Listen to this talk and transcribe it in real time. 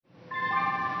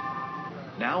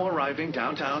Now arriving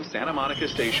downtown Santa Monica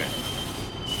Station.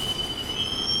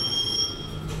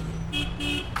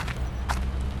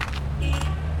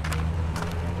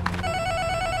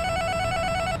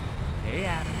 Hey,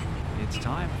 Adam. It's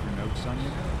time for Notes on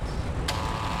Your Notes.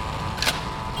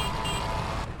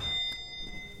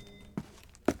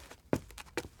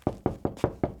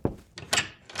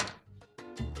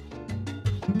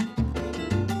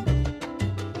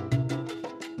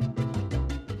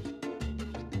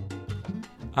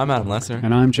 I'm Adam Lesser.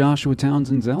 And I'm Joshua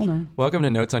Townsend Zellner. Welcome to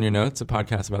Notes on Your Notes, a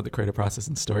podcast about the creative process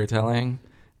and storytelling.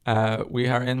 We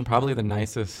are in probably the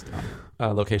nicest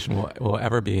location we'll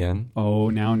ever be in. Oh,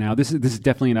 now this is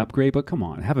definitely an upgrade, but come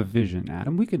on, have a vision,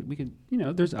 Adam. We could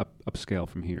there's upscale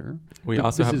from here.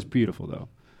 This is beautiful though.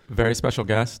 Very special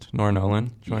guest, Nora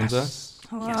Nolan, joins us.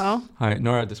 Hello. Yes. Hi,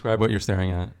 Nora. Describe what you're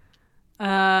staring at.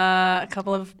 A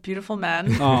couple of beautiful men.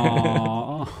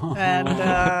 Aww. And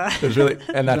that's it.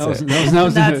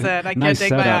 That's it. I nice can't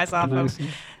take my setup. eyes off Nice.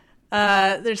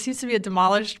 them. There seems to be a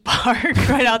demolished park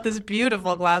right out this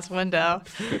beautiful glass window.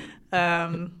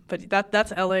 But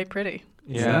that's LA pretty.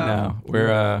 Yeah, So- no.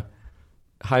 We're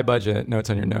high budget. Notes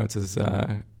on Your Notes has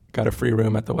got a free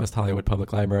room at the West Hollywood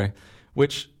Public Library,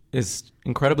 which is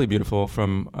incredibly beautiful.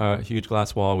 From a huge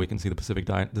glass wall, we can see the Pacific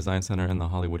Design Center and the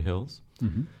Hollywood Hills.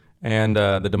 Mm-hmm. And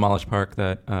the demolished park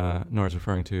that Nora's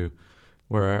referring to,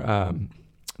 where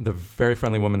the very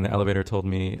friendly woman in the elevator told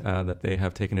me that they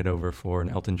have taken it over for an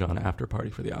Elton John after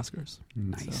party for the Oscars.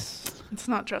 Nice. So, It's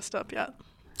not dressed up yet.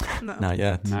 No. not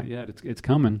yet. Not yet. It's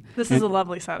coming. This is a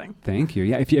lovely setting. Thank you.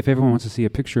 Yeah, if everyone wants to see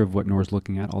a picture of what Nora's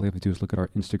looking at, all they have to do is look at our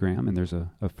Instagram, and there's a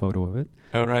photo of it.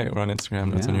 Oh, right. We're on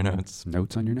Instagram. Notes on Your Notes.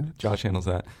 Notes on Your Notes. Josh handles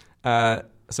that.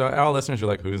 So our listeners are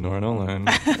like, who's Nora Nolan?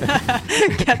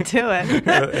 Get to it.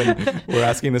 And we're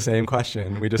asking the same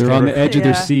question. They're on the edge of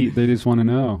their Yeah. seat. They just want to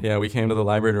know. Yeah, we came to the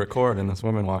library to record, and this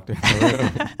woman walked into the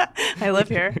room. I live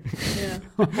here.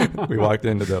 Yeah. We walked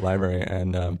into the library,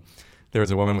 and there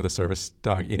was a woman with a service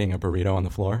dog eating a burrito on the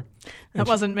floor. That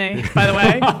wasn't me, by the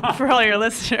way, for all your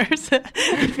listeners.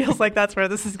 It feels like that's where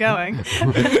this is going.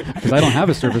 Because I don't have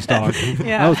a service dog.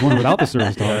 Yeah. I was one without the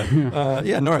service dog.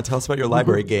 Yeah, Nora, tell us about your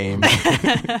library game.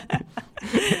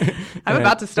 I'm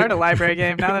about to start a library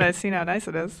game now that I've seen how nice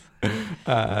it is.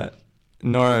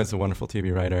 Nora is a wonderful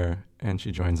TV writer, and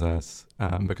she joins us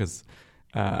because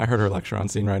I heard her lecture on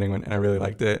scene writing, and I really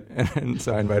liked it, and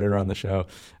so I invited her on the show.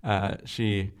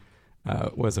 She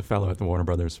was a fellow at the Warner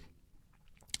Brothers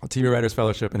TV Writers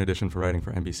Fellowship, in addition for writing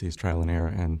for NBC's Trial and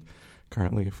Error, and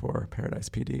currently for Paradise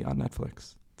PD on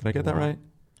Netflix. Did I get that right?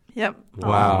 Yep.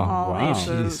 Wow. All Wow.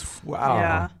 ages. Jeez. Wow.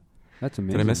 Yeah. That's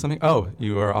amazing. Did I miss something? Oh,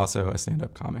 you are also a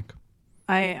stand-up comic.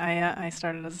 I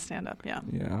started as a stand-up, yeah.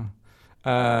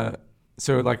 Yeah.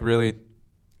 So like really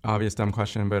obvious dumb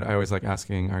question, but I always like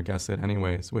asking our guests it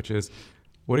anyways, which is,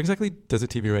 what exactly does a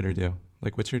TV writer do?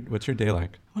 Like, what's your day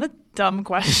like? What a dumb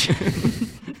question.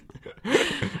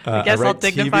 I guess I'll write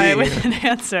dignify TV. it with an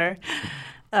answer.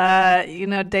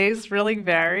 Days really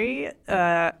vary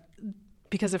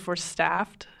because if we're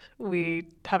staffed, we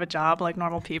have a job like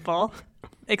normal people,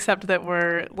 except that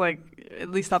we're like, at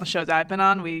least on the shows I've been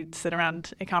on, we sit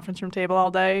around a conference room table all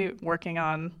day working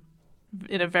on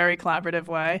in a very collaborative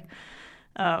way.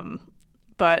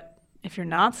 But if you're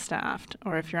not staffed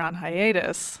or if you're on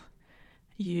hiatus,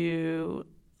 you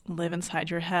live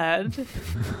inside your head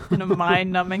in a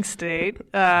mind-numbing state.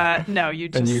 No, you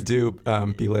just... And you do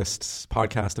B-lists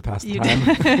podcast to pass the You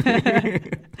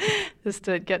time. just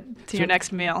to get to your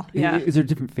next meal. I- Yeah. Is there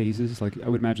different phases? Like I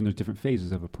would imagine there's different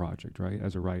phases of a project, right?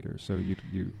 As a writer, so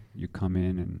you come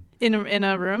in and In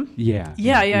a room? yeah.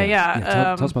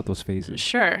 Tell us about those phases.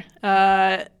 Sure.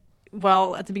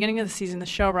 Well, at the beginning of the season, the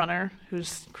showrunner,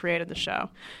 who's created the show,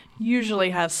 usually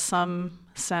has some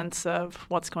sense of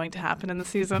what's going to happen in the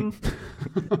season.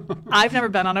 I've never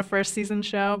been on a first season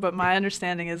show, but my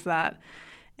understanding is that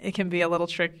it can be a little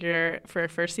trickier for a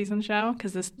first season show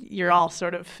because you're all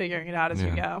sort of figuring it out as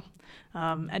you go.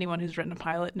 Anyone who's written a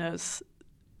pilot knows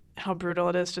how brutal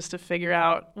it is just to figure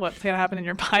out what's going to happen in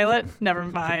your pilot. Never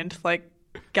mind, like,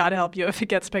 God help you if it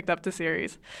gets picked up to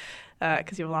series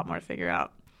because you have a lot more to figure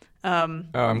out. I'm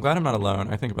glad I'm not alone.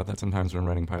 I think about that sometimes when I'm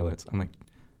writing pilots. I'm like,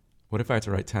 what if I had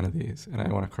to write 10 of these and I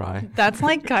want to cry? That's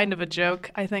like kind of a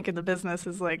joke, I think, in the business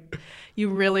is like you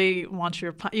really want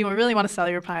to sell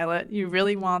your pilot. You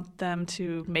really want them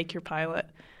to make your pilot.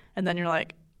 And then you're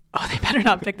like, oh, they better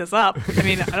not pick this up. I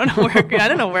mean, I don't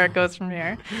know where it goes from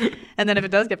here. And then if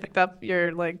it does get picked up,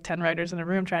 you're like 10 writers in a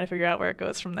room trying to figure out where it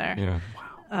goes from there.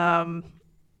 Yeah.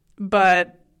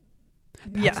 But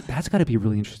That's got to be a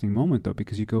really interesting moment, though,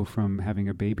 because you go from having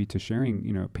a baby to sharing,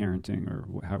 parenting or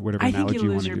whatever I analogy think you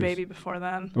lose want to your use. baby before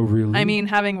then. Oh, really? I mean,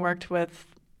 having worked with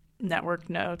network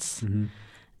notes Mm-hmm.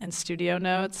 and studio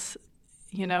notes,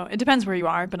 it depends where you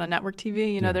are, but on network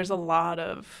TV, there's a lot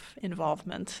of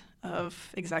involvement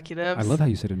of executives. I love how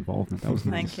you said involvement. That was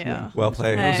nice. Thank you. Yeah. Well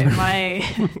played. Hey,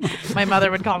 my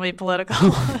mother would call me political,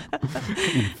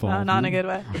 not in a good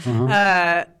way.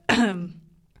 Uh-huh.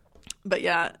 But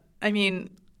yeah, I mean,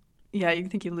 you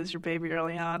think you lose your baby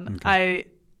early on. Okay.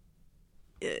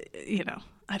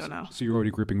 I don't know. So you're already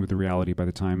gripping with the reality by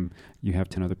the time you have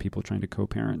 10 other people trying to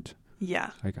co-parent.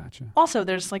 Yeah. I gotcha. Also,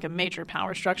 there's like a major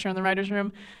power structure in the writer's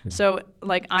room. Yeah. So,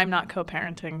 like, I'm not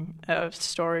co-parenting a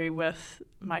story with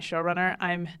my showrunner.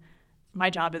 My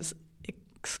job is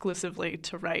exclusively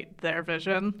to write their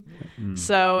vision.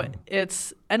 So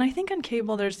and I think on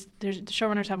cable, there's the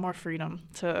showrunners have more freedom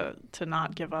to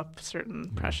not give up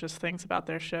certain precious things about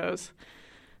their shows.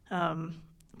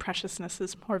 Preciousness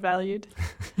is more valued.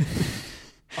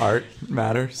 Art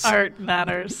matters. Art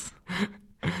matters.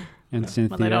 And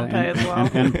Cynthia When they don't pay as well.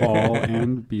 and Paul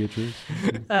and Beatrice.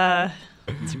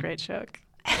 It's a great joke.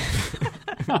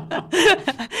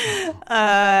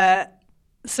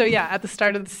 So yeah, at the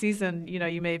start of the season,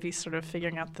 you may be sort of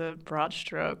figuring out the broad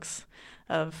strokes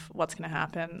of what's going to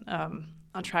happen.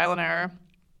 On Trial and Error,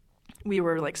 we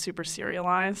were like super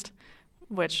serialized,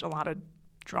 which a lot of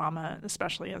drama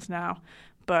especially is now.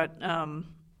 But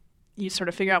you sort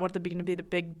of figure out what are going to be the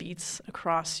big beats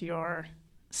across your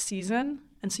season.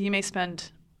 And so you may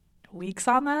spend weeks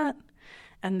on that.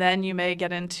 And then you may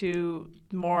get into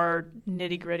more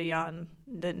nitty-gritty on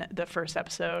the first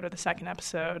episode or the second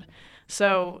episode.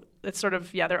 So it's sort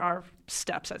of, there are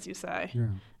steps, as you say. Yeah.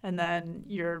 And then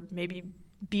you're maybe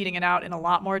beating it out in a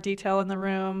lot more detail in the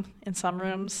room, in some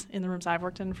rooms, in the rooms I've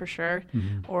worked in for sure.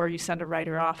 Mm-hmm. Or you send a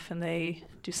writer off and they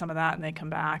do some of that and they come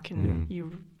back and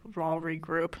you all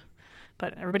regroup.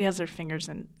 But everybody has their fingers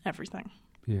in everything.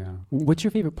 Yeah. What's your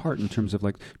favorite part in terms of,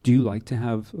 like, do you like to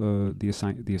have the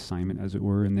assignment, as it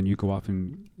were, and then you go off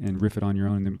and riff it on your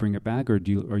own and then bring it back, or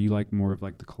are you like more of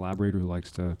like the collaborator who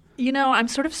likes to? I'm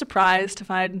sort of surprised to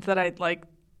find that I like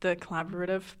the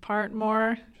collaborative part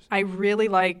more. I really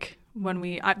like when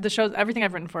the shows, everything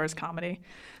I've written for is comedy,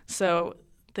 so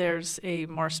there's a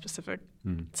more specific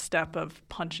step of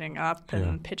punching up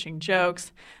and pitching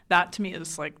jokes. That to me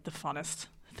is like the funnest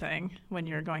thing when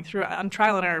you're going through. On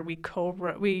Trial and Error, we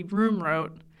room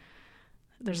wrote.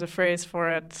 There's a phrase for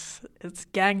it. It's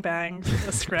gangbang,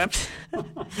 the script.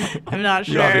 I'm not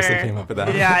sure. You obviously came up with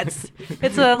that. Yeah,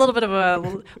 it's a little bit of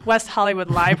a West Hollywood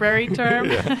library term.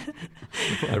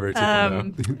 Library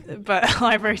 2.0. But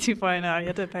Library 2.0, you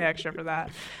have to pay extra for that.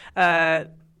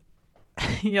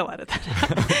 You'll edit that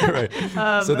out.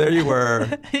 Right. So there you were,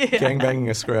 gangbanging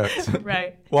a script.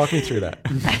 Right. Walk me through that.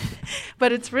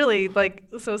 But it's really like,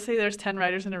 so say there's 10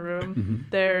 writers in a room.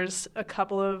 There's a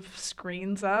couple of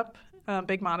screens up,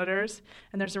 big monitors,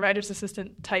 and there's a writer's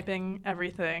assistant typing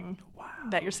everything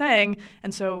that you're saying.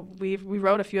 And so we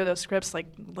wrote a few of those scripts like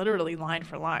literally line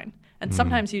for line. And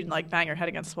sometimes you'd like bang your head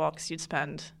against the wall because you'd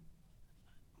spend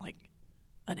like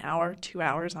an hour, 2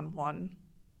 hours on one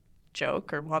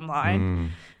joke or one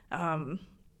line.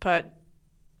 But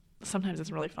sometimes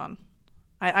it's really fun.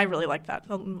 I really like that.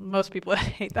 Most people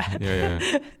hate that.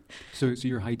 Yeah. So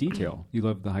you're high detail. You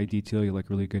love the high detail. You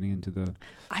like really getting into the.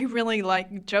 I really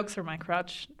like jokes are my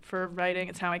crutch for writing.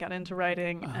 It's how I got into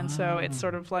writing, and so it's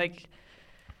sort of like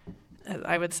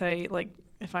I would say, like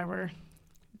if I were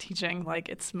teaching, like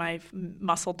it's my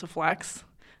muscle to flex,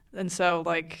 and so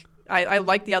like I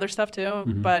like the other stuff too,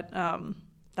 but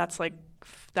that's like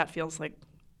that feels like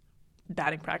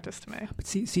batting practice to me. But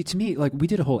see, to me, like we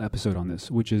did a whole episode on this,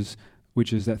 which is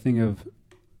that thing of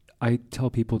I tell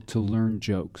people to learn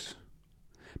jokes.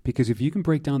 Because if you can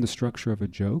break down the structure of a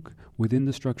joke, within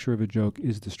the structure of a joke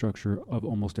is the structure of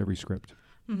almost every script.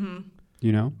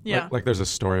 You know? Yeah. Like there's a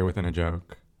story within a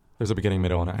joke. There's a beginning,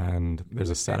 middle, and end. There's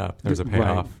a setup. There's a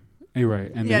payoff.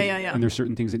 Right. And Yeah. there's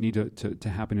certain things that need to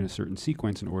happen in a certain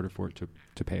sequence in order for it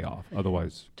to pay off.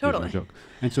 Otherwise, Totally. there's no joke.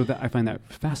 And so I find that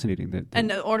fascinating. And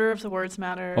the order of the words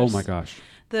matters. Oh my gosh.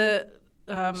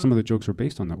 Some of the jokes are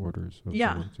based on the orders. Of the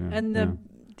words. And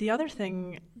the other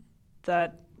thing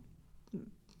that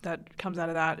comes out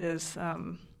of that is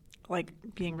like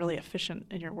being really efficient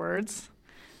in your words,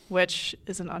 which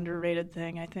is an underrated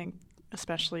thing, I think,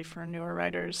 especially for newer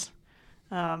writers.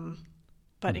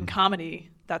 But in comedy,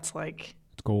 that's like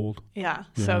it's gold. Yeah.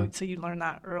 So you learn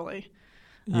that early.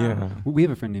 Yeah. We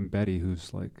have a friend named Betty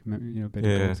who's like,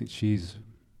 Betty Goldstein. She's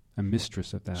a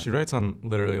mistress of that. She writes on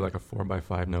literally like a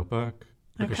 4x5 notebook.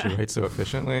 because she writes so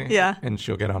efficiently. Yeah. And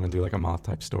she'll get on and do like a moth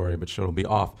type story, but she'll be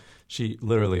off. She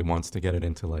literally wants to get it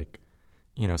into like,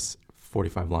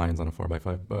 45 lines on a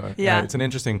 4x5 book. Yeah. It's an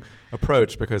interesting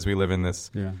approach because we live in this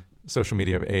Yeah. social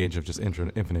media age of just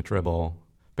infinite dribble.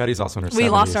 Betty's also in her 70s. We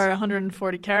lost our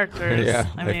 140 characters. Yeah,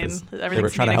 I like mean, this- everything's they were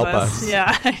trying to help meaningless. us.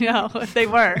 Yeah, I know. They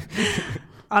were.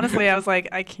 Honestly, I was like,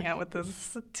 I can't with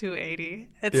this 280.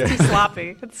 It's Yeah. too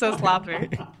sloppy. It's so sloppy.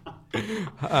 Yeah.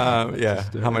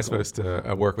 How am I supposed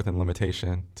to work within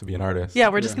limitation to be an artist? Yeah,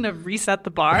 we're just going to reset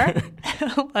the bar.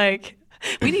 Like,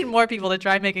 we need more people to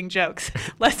try making jokes.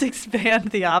 Let's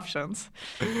expand the options.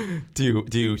 Do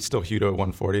you still hew to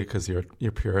 140 because you're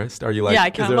purist? Are you like? Yeah, I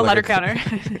is count. there I'm a like letter counter.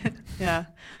 Yeah.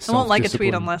 I won't like a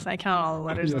tweet Self-discipline. unless I count all the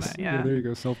letters Yes. in it. Yeah. There you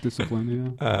go.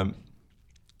 Self-discipline. Yeah.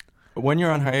 When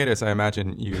you're on hiatus, I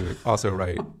imagine you also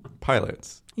write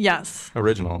pilots, Yes.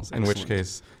 originals. In which Excellent.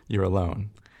 case, you're alone.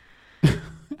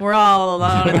 We're all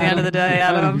alone at the end of the day,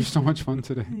 Adam, Adam. you're so much fun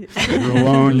today. You're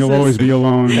alone. You'll always be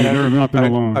alone. You've never not been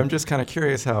alone. I'm just kind of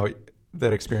curious how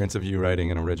that experience of you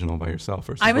writing an original by yourself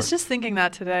versus I was work- just thinking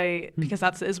that today because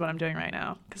that is what I'm doing right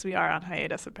now because we are on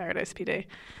hiatus at Paradise PD.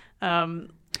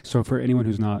 So for anyone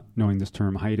who's not knowing this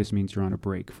term, hiatus means you're on a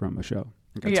break from a show.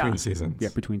 between yeah. seasons. Yeah,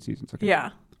 between seasons. Okay.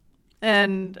 Yeah.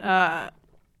 And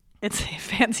it's a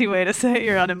fancy way to say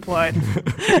you're unemployed.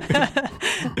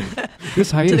 This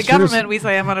To hiatus the government, we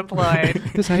say I'm unemployed.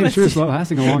 This hiatus sure is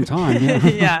lasting a long time. Yeah.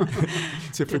 Yeah.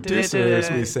 To producers,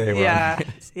 we say, well, yeah,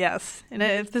 yes. And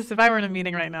if I were in a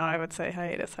meeting right now, I would say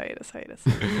hiatus. But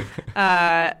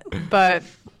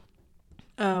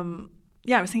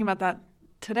yeah, I was thinking about that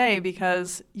today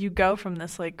because you go from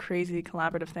this like crazy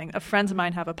collaborative thing. Friends of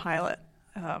mine have a pilot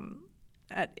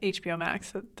at HBO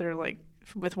Max that they're like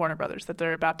with Warner Brothers that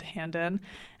they're about to hand in,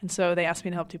 and so they asked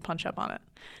me to help do punch up on it.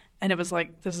 And it was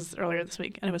like, this is earlier this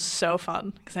week, and it was so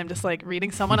fun because I'm just like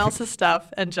reading someone else's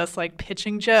stuff and just like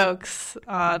pitching jokes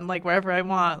on like wherever I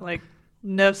want, like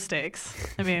no stakes.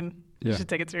 I mean, Yeah. you should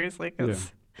take it seriously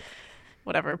because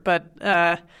whatever. But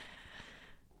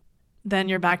then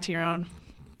you're back to your own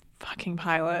fucking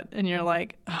pilot and you're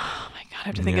like, oh my God, I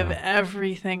have to think of Yeah.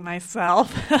 everything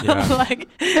myself. Yeah. Like,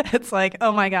 it's like,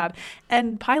 oh my God.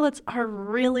 And pilots are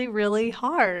really, really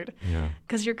hard. Yeah.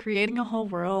 Because you're creating a whole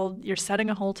world, you're setting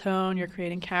a whole tone, you're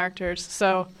creating characters.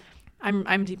 So I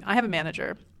have a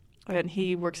manager, and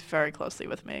he works very closely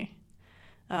with me.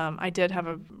 I did have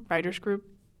a writers group,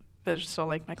 but it's still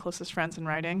like my closest friends in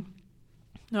writing.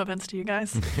 No offense to you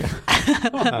guys. And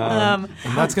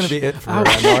that's going to be it for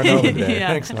Nora Nolan today. Yeah.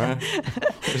 Thanks, Nora.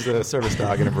 There's a service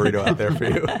dog and a burrito out there for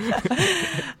you.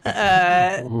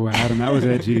 Oh, Adam, that was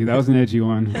edgy. That was an edgy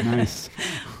one. Nice.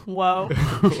 Whoa.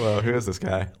 Whoa, who is this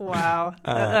guy? Wow.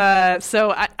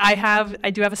 So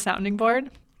I do have a sounding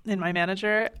board in my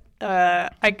manager. I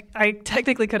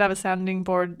technically could have a sounding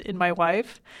board in my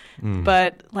wife,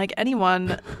 but like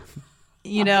anyone,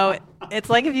 it's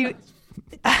like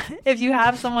if you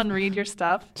have someone read your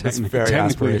stuff, It's very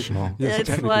Technically- aspirational. Yes, it's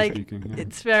technically like speaking, yeah.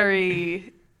 it's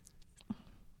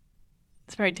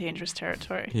very dangerous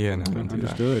territory. Yeah, no, don't do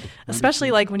that. Understood.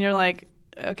 Especially like when you're like,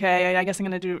 okay, I guess I'm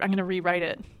gonna rewrite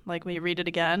it. Like, will you read it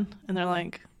again? And they're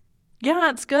like, yeah,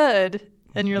 it's good.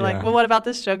 And you're like, Yeah. well, what about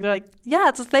this joke? They're like, yeah,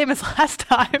 it's the same as last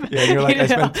time. Yeah, and you're like, You I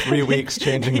know? spent 3 weeks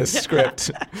changing this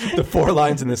script. The 4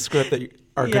 lines in this script that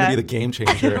are going to Yeah. be the game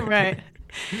changer. Right.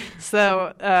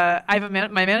 So I have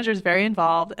my manager is very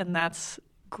involved, and that's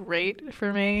great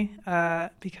for me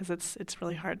because it's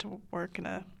really hard to work in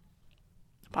a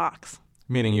box.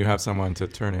 Meaning you have someone to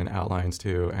turn in outlines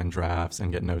to and drafts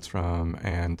and get notes from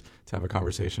and to have a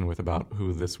conversation with about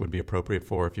who this would be appropriate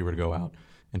for if you were to go out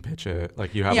and pitch it.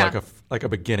 Like you have Yeah. like a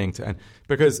beginning to end.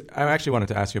 Because I actually wanted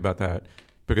to ask you about that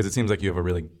because it seems like you have a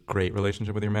really great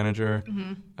relationship with your manager.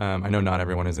 Mm-hmm. I know not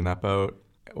everyone is in that boat,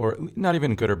 or not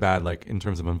even good or bad, like in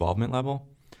terms of involvement level.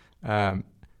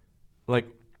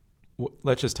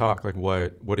 Let's just talk. Like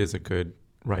what is a good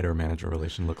writer-manager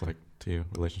relationship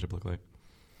look like?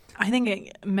 I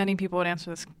think many people would answer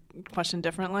this question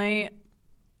differently.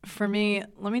 For me,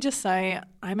 let me just say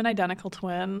I'm an identical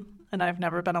twin, and I've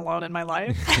never been alone in my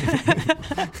life.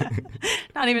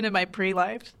 Not even in my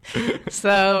pre-life.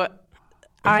 So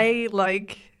I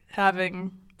like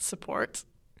having support.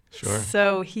 Sure.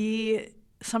 So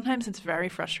sometimes it's very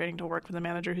frustrating to work with a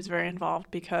manager who's very involved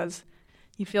because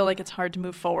you feel like it's hard to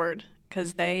move forward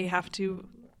because they have to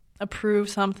approve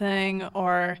something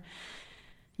or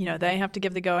they have to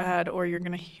give the go-ahead or you're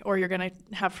gonna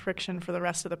have friction for the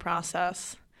rest of the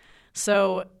process.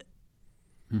 So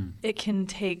it can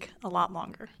take a lot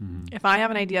longer. If I have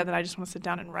an idea that I just want to sit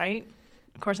down and write,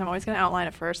 of course I'm always going to outline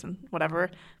it first and whatever,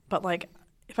 but like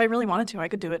if I really wanted to, I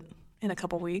could do it in a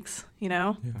couple weeks, you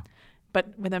know? Yeah.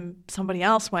 But with somebody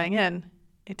else weighing in,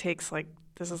 it takes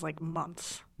this is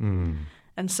months. Mm.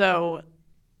 And so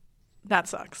that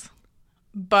sucks.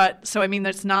 But so, I mean,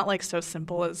 it's not so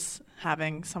simple as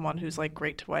having someone who's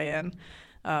great to weigh in.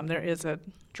 There is a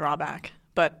drawback.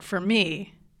 But for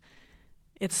me,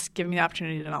 it's giving me the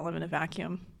opportunity to not live in a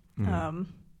vacuum.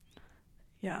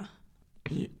 Yeah.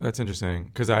 That's interesting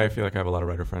because I feel like I have a lot of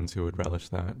writer friends who would relish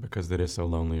that because it is so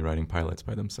lonely writing pilots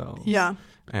by themselves. Yeah.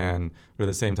 But at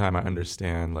the same time, I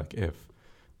understand if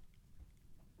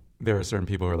there are certain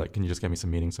people who are like, can you just get me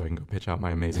some meetings so I can go pitch out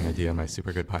my amazing idea and my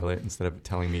super good pilot instead of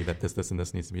telling me that this, and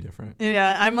this needs to be different.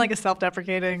 Yeah, I'm a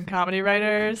self-deprecating comedy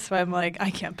writer, so I'm I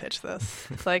can't pitch this.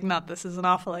 It's not this is an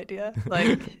awful idea.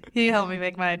 He helped me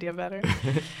make my idea better.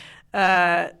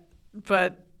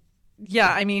 But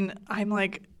yeah, I mean, I'm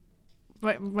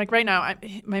right now,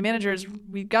 my managers,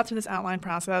 we got through this outline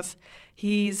process.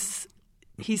 He's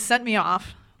sent me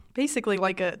off basically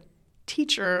like a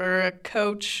teacher or a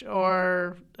coach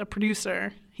or a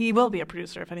producer. He will be a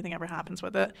producer if anything ever happens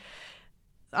with it,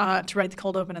 to write the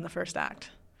cold open in the first act.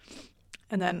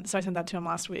 And then, so I sent that to him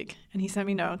last week, and he sent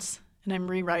me notes, and I'm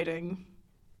rewriting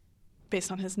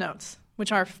based on his notes,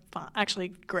 which are actually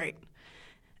great.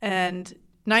 And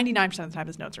 99% of the time,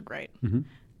 his notes are great. Mm-hmm.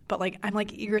 But I'm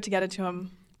eager to get it to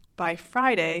him by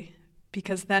Friday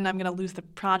because then I'm going to lose the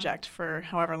project for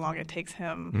however long it takes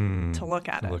him to look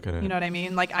at it. You know what I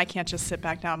mean? I can't just sit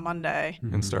back down Monday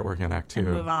and start working on Act 2 and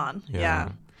move on.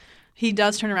 Yeah. He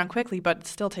does turn around quickly, but it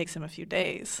still takes him a few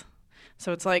days.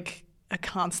 So it's a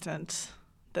constant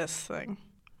this thing.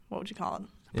 What would you call it?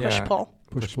 Push-pull.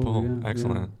 Push-pull.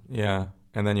 Excellent. Yeah.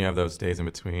 And then you have those days in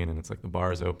between, and it's the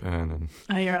bar is open.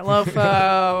 And you're at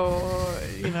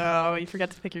LoFo, you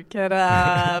forget to pick your kid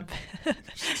up, you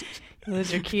lose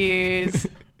your keys,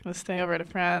 you stay over at a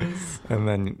friend's. And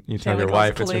then you tell your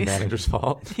wife it's your manager's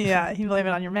fault. Yeah, you blame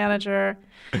it on your manager.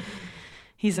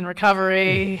 He's in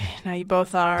recovery. Now you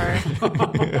both are,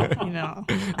 Now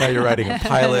you're writing a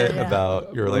pilot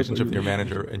about your relationship with your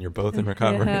manager, and you're both in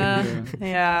recovery.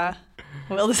 Yeah.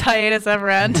 Will this hiatus ever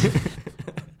end?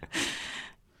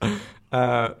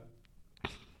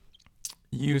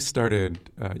 You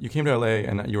came to LA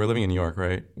and you were living in New York,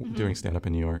 right? Mm-hmm. Doing stand-up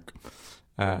in New York.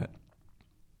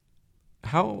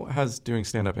 How has doing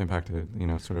stand-up impacted,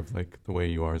 sort of the way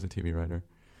you are as a TV writer?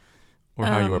 Or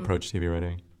how you approach TV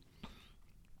writing?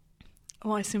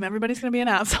 Well, I assume everybody's going to be an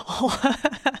asshole.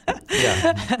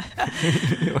 Yeah.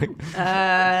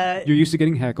 You're used to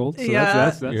getting heckled, so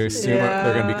that's you assume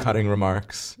they're going to be cutting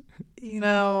remarks.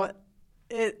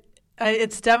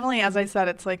 It's definitely, as I said,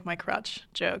 it's my crutch,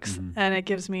 jokes. Mm-hmm. And it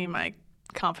gives me my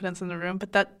confidence in the room.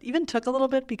 But that even took a little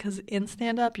bit because in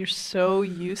stand-up, you're so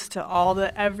used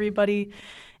to everybody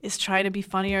is trying to be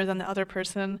funnier than the other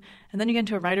person. And then you get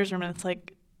into a writer's room and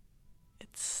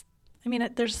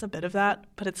there's a bit of that,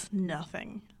 but it's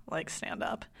nothing like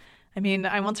stand-up. I mean,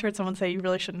 I once heard someone say you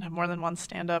really shouldn't have more than one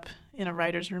stand-up in a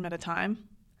writer's room at a time.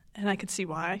 And I could see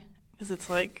why, because it's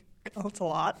it's a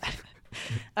lot.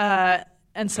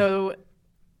 And so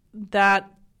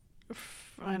that,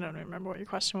 I don't remember what your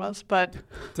question was, but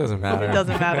it doesn't matter. It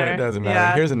doesn't matter. It doesn't matter.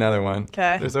 Yeah. Here's another one.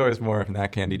 Okay. There's always more in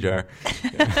that candy jar.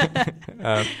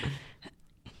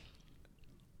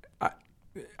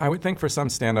 I would think for some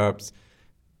stand-ups,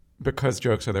 because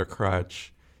jokes are their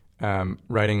crutch,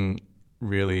 writing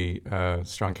really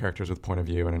strong characters with point of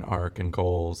view and an arc and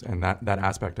goals and that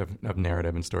aspect of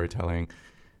narrative and storytelling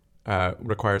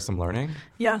requires some learning.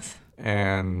 Yes.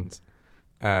 And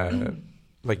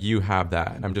you have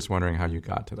that, and I'm just wondering how you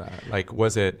got to that.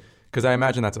 Was it, because I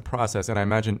imagine that's a process, and I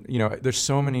imagine, there's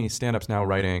so many stand-ups now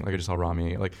writing, I just saw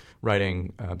Rami,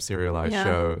 writing serialized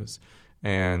shows.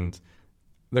 And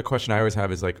the question I always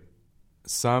have is,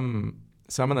 some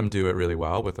of them do it really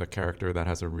well with a character that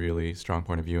has a really strong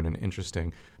point of view and an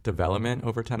interesting development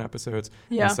over 10 episodes.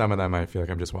 Yeah. And some of them I feel like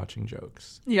I'm just watching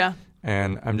jokes. Yeah.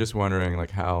 And I'm just wondering,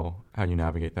 how you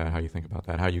navigate that, how you think about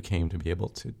that, how you came to be able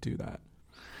to do that.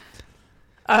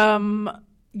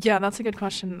 Yeah, that's a good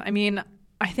question. I mean,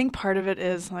 I think part of it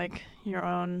is your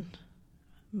own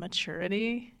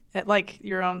maturity,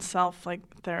 your own self,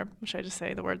 therapy. Should I just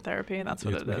say the word therapy? That's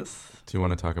what it is. Do you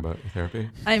want to talk about therapy?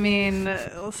 I mean,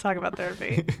 let's talk about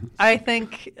therapy. I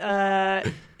think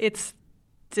it's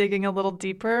digging a little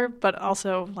deeper, but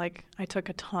also I took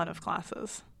a ton of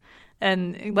classes,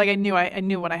 and I knew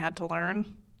what I had to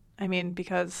learn. I mean,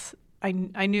 because I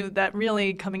knew that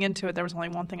really coming into it, there was only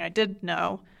one thing I did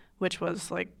know, which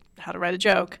was how to write a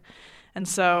joke. And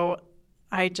so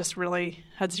I just really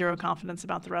had zero confidence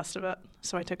about the rest of it.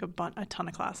 So I took a ton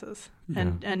of classes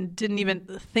and didn't even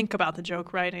think about the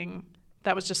joke writing.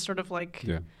 That was just sort of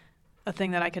a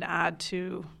thing that I could add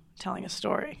to telling a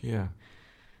story. Yeah.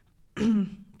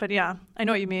 But yeah, I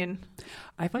know what you mean.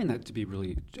 I find that to be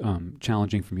really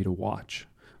challenging for me to watch,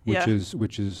 which Yeah. is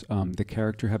the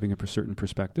character having a certain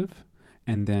perspective,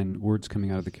 and then words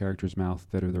coming out of the character's mouth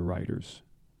that are the writers,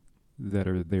 that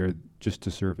are there just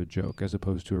to serve a joke, as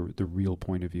opposed to the real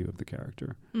point of view of the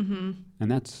character. Mm-hmm.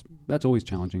 And that's always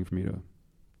challenging for me to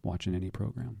watch in any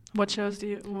program. What shows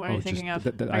what are you thinking of?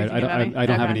 Are you I thinking of any?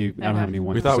 don't have Okay. any. I don't have any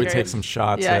ones. We thought we'd Serious. take some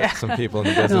shots Yeah, at yeah. some people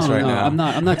in the business right now. I'm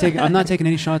not taking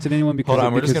any shots at anyone because Hold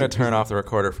on, we're just because- going to turn off the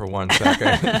recorder for 1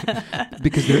 second.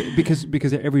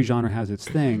 because every genre has its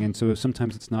thing, and so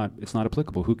sometimes it's not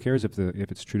applicable. Who cares if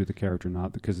it's true to the character or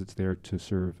not? Because it's there to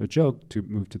serve a joke to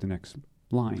move to the next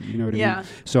line. You know what I Yeah. mean?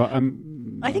 So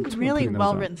I think I'm really putting those well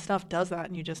out. written stuff does that,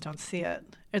 and you just don't see it.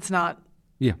 It's not.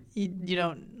 Yeah. You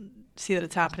don't see that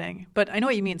it's happening. But I know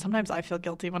what you mean. Sometimes I feel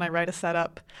guilty when I write a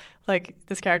setup, like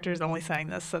this character is only saying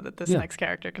this so that this Yeah. next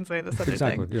character can say this other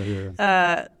Exactly. thing.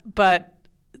 Yeah. But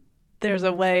there's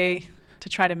a way to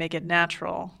try to make it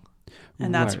natural,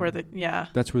 and that's Right. where the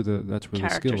That's where the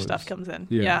character skill stuff is. comes in.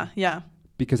 Yeah. Yeah.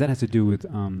 Because that has to do with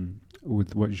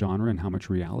what genre and how much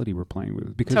reality we're playing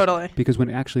with. Because, Totally. Because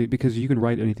because you can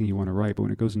write anything you want to write, but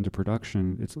when it goes into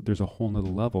production, there's a whole nother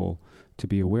level to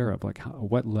be aware of. Like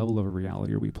what level of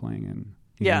reality are we playing in?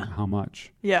 You Yeah. know, how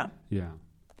much? Yeah. Yeah.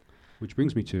 Which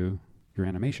brings me to your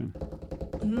animation.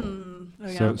 Oh,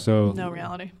 yeah. So no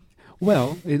reality.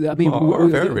 Well, I mean, Or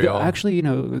very real. actually,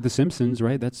 The Simpsons,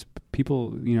 right? That's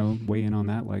people, weigh in on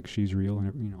that, like she's real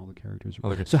and all the characters.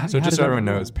 So how just does so that everyone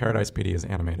work? knows, Paradise PD is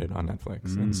animated on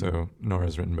Netflix, and so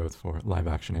Nora's written both for live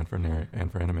action and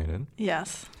for animated.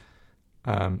 Yes.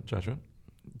 Joshua,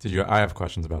 I have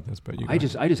questions about this, but you. I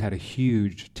just had a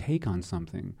huge take on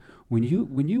something. When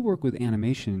you work with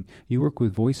animation, you work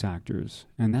with voice actors,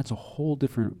 and that's a whole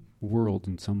different world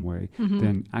in some way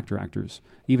than actors.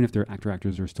 Even if they're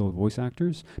actors are still voice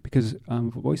actors, because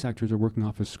voice actors are working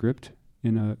off a script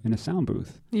in a sound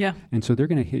booth. Yeah. And so they're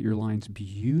going to hit your lines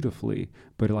beautifully.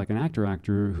 But like an actor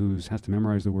who has to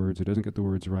memorize the words, or doesn't get the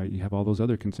words right, you have all those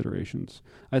other considerations.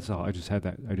 That's all. I just had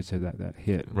that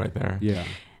hit. right there. Yeah.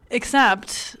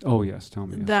 Except Oh yes, tell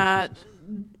me. Yes, that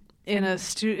yes.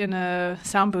 in a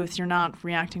sound booth, you're not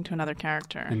reacting to another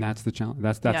character. And that's the challenge.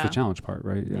 That's Yeah. the challenge part,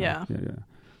 right? Yeah.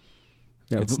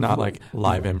 Yeah, It's not like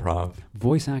live improv.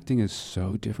 voice acting is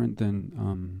so different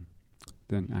than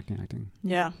acting.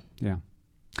 Yeah. Yeah.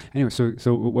 Anyway, so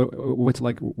what's it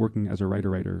like working as a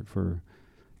writer for?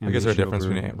 I guess there's a animation difference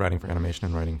over- between writing for animation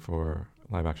and writing for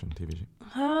live action TV.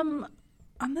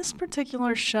 On this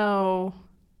particular show,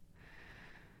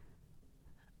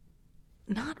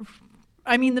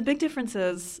 the big difference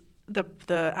is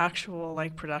the actual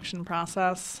like production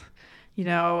process.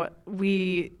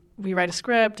 We write a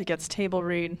script, it gets table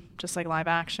read, just like live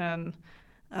action,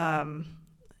 and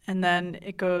then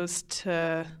it goes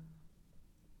to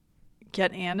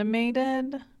get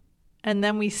animated, and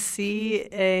then we see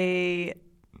an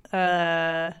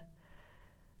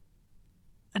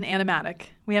animatic.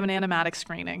 We have an animatic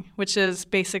screening, which is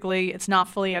basically, it's not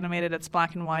fully animated, it's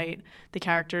black and white. The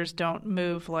characters don't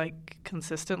move like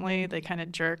consistently. They kind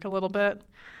of jerk a little bit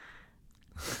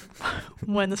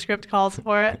when the script calls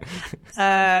for it.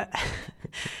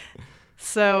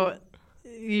 So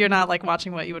you're not like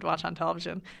watching what you would watch on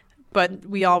television. But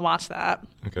we all watch that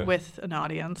with an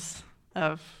audience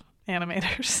of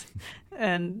animators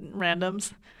and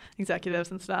randoms, executives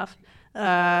and stuff.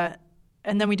 And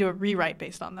then we do a rewrite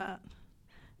based on that.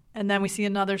 And then we see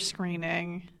another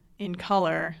screening in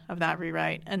color of that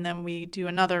rewrite. And then we do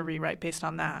another rewrite based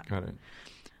on that. Got it.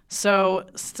 So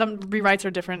some rewrites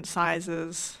are different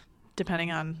sizes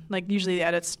depending on, like usually the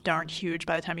edits aren't huge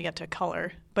by the time you get to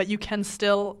color. But you can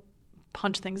still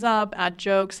punch things up, add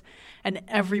jokes, and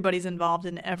everybody's involved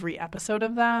in every episode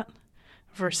of that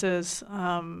versus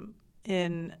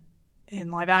in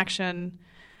live action,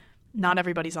 not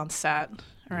everybody's on set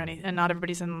or and not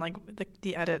everybody's in like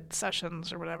the edit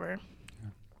sessions or whatever.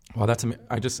 Well, as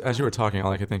you were talking,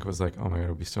 all I could think was like, oh my God, it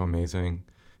would be so amazing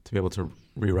to be able to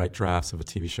rewrite drafts of a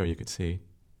TV show you could see.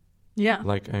 Yeah.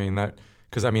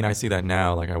 Because I see that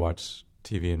now, like I watch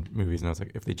TV and movies and I was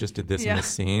like, if they just did this in this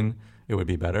scene, it would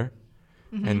be better.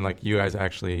 Mm-hmm. And like you guys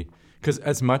actually, because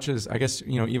as much as, I guess,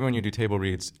 even when you do table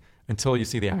reads, until you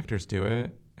see the actors do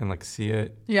it and like see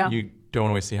it, you don't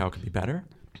always see how it could be better.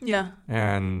 Yeah.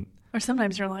 And or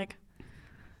sometimes you're like,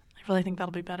 I really think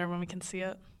that'll be better when we can see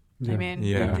it.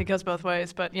 Yeah. It goes both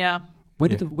ways, but yeah. When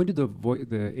did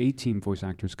the A-team voice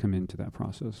actors come into that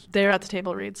process? They're at the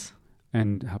table reads.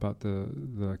 And how about the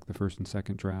first and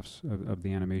second drafts of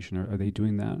the animation? Are they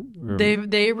doing that? Or?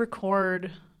 They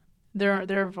record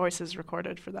Their voice is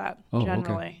recorded for that Oh, okay.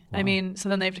 generally. Wow. I mean, so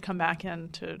then they have to come back in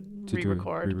to To do it,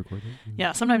 re-record. re-record it?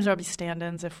 Yeah, sometimes there'll be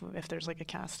stand-ins if there's like a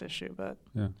cast issue, but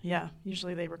Yeah.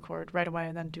 usually they record right away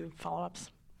and then do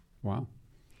follow-ups. Wow.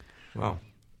 Wow.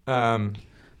 It's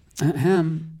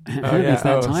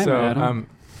that time, so, Adam.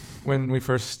 when we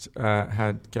first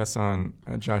had guests on,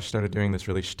 Josh started doing this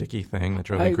really shticky thing that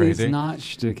drove me crazy. It's not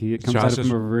shticky. It comes Josh out is-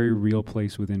 from a very real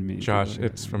place within me. Josh,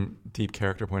 it's from deep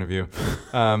character point of view.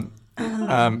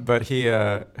 But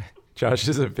Josh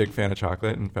is a big fan of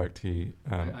chocolate. In fact,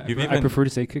 I prefer to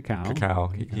say cacao. Cacao.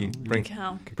 He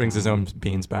Cacao. brings his own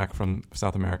beans back from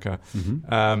South America.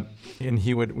 Mhm. And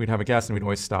we'd have a guest, and we'd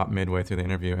always stop midway through the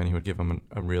interview, and he would give him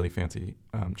a really fancy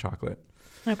chocolate.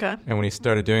 Okay. And when he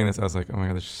started doing this, I was like, oh my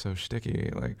God, this is so sticky.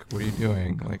 Like, what are you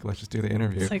doing? Like, let's just do the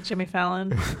interview. It's like Jimmy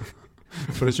Fallon.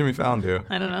 What does Jimmy Fallon do?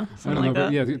 I don't know. I Something don't know, like but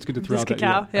that. yeah, it's good to throw Just out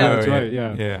cacao, that. yeah. That's Oh, right.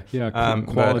 yeah. Yeah.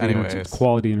 But anyways,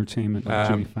 quality entertainment like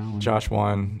Jimmy Fallon. Josh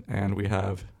won, and we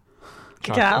have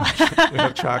Cacao. we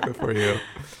have chocolate for you,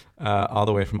 all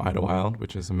the way from Idlewild,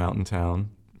 which is a mountain town,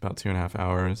 about 2.5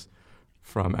 hours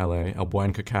from LA. El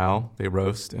Buen Cacao. They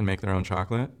roast and make their own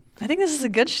chocolate. I think this is a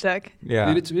good shtick. Yeah,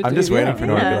 And it's- I'm just waiting for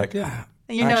Nora to be Yeah. like, Yeah.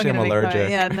 You know Actually, I'm I'm gonna make fun. allergic.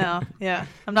 Yeah, no. Yeah.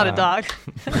 I'm not a dog.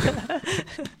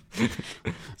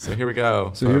 So here we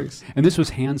go, So folks. and this was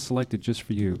hand selected just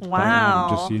for you. by Wow.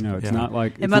 Adam, just so you know, it's Yeah. not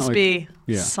like It it's must not like- be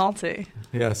yeah. salty.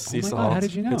 Yes, sea my God, salt. how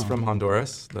did you know? It's from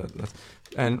Honduras.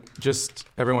 And just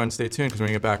everyone stay tuned, because when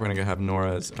we get back, we're going to have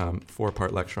Nora's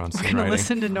 4-part lecture on We're gonna screenwriting.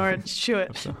 listen to Nora chew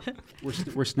it.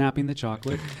 We're snapping the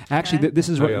chocolate. Actually, Okay. this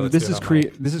is Oh, what yeah, let's this do is it on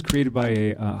mic. This is created by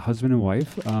a husband and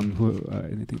wife who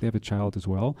and I think they have a child as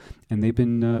well, and they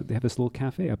have this little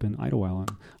cafe up in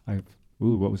Idlewild. All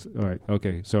right?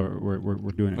 Okay, so we're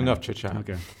doing it. Enough chit chat.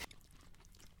 Okay.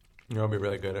 You know, it'd be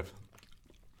really good if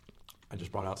I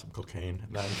just brought out some cocaine.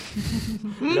 And then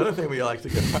the other thing we like to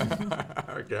give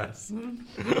our guests,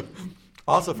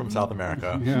 also from South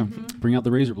America. Yeah. Bring out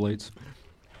the razor blades.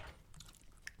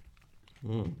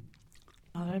 Mm.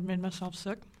 Oh, I made myself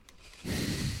sick.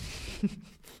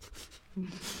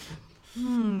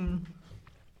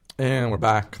 And we're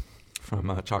back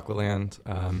from Chocolate Land.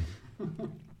 We're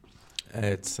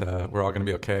all going to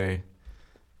be okay.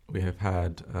 We have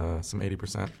had some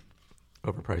 80%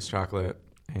 overpriced chocolate,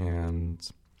 and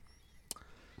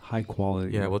High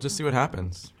quality. yeah, we'll just see what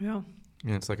happens. Yeah.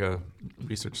 Yeah, it's like a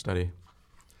research study.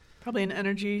 Probably an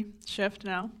energy shift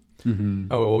now. Mm-hmm.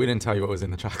 Oh, well, we didn't tell you what was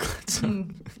in the chocolate. So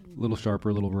Mm. A little sharper,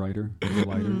 a little brighter, a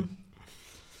little lighter. Mm.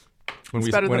 when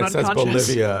It's better when than it says unconscious.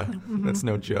 Bolivia, that's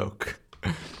no joke.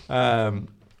 Let's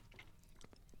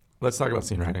talk about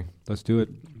scene writing. Let's do it.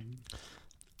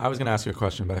 I was going to ask you a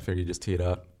question, but I figured you just tee it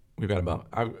up.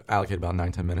 I allocated about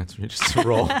 9-10 minutes for you just to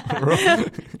roll.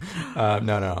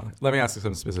 No. Let me ask you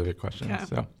some specific questions. Okay.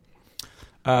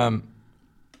 So,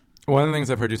 one of the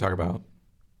things I've heard you talk about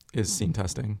is scene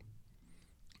testing,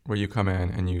 where you come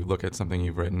in and you look at something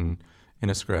you've written in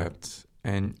a script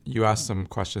and you ask some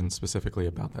questions specifically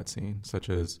about that scene, such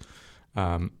as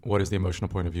what is the emotional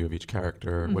point of view of each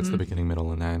character? What's the beginning,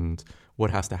 middle, and end? What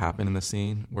has to happen in the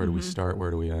scene? Where do we start? Where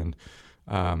do we end?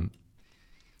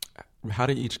 How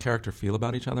do each character feel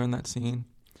about each other in that scene?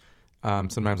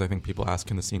 Sometimes I think people ask,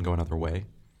 can the scene go another way?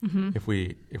 If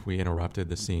we interrupted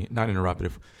the scene, not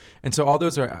interrupted. And so all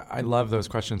those I love those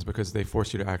questions because they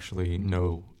force you to actually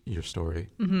know your story.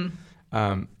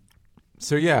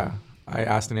 So yeah, I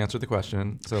asked and answered the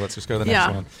question. So let's just go to the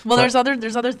next one. Well, So-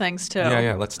 there's other things too.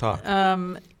 Yeah, let's talk.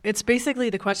 It's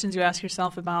basically the questions you ask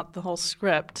yourself about the whole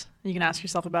script. You can ask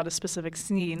yourself about a specific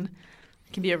scene.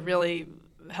 It can be a really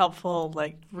helpful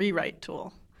rewrite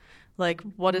tool. Like,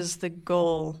 what is the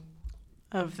goal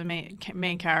of the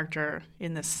main character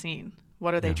in this scene?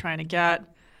 What are they trying to get?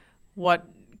 What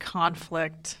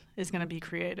conflict is going to be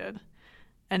created?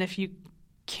 And if you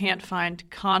can't find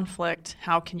conflict,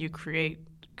 how can you create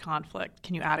conflict?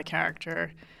 Can you add a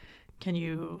character? Can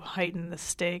you heighten the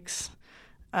stakes?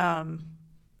 And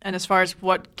as far as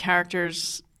what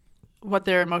characters, what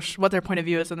their point of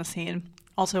view is in the scene,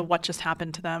 also what just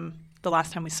happened to them the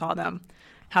last time we saw them,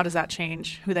 how does that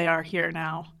change who they are here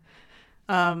now?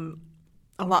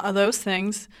 A lot of those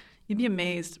things, you'd be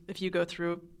amazed if you go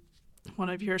through one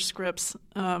of your scripts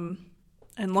and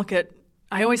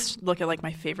I always look at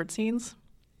my favorite scenes,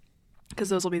 because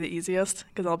those will be the easiest,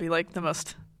 because I'll be the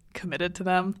most committed to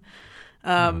them,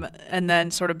 and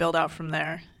then sort of build out from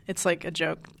there. It's like a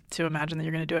joke to imagine that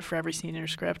you're going to do it for every scene in your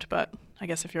script, but I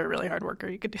guess if you're a really hard worker,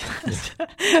 you could do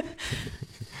that.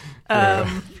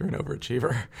 If you're an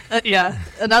overachiever. Yeah.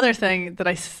 Another thing that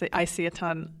I see a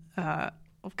ton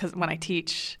because when I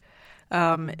teach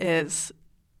is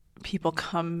people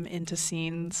come into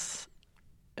scenes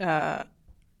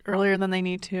earlier than they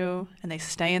need to, and they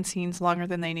stay in scenes longer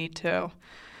than they need to.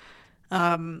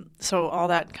 So all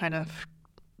that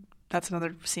that's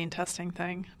another scene testing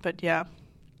thing. But yeah.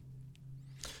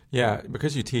 Yeah,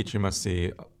 because you teach, you must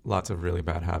see lots of really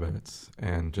bad habits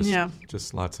and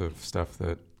just lots of stuff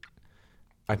that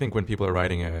I think when people are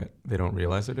writing it, they don't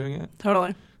realize they're doing it.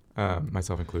 Totally.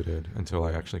 Myself included, until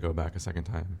I actually go back a second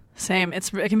time. Same. It's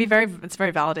very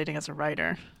validating as a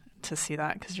writer to see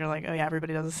that, because you're like, oh yeah,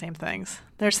 everybody does the same things.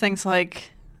 There's things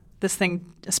like this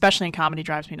thing, especially in comedy,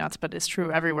 drives me nuts, but it's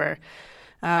true everywhere.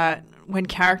 When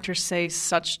characters say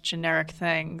such generic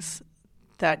things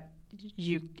that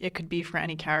it could be for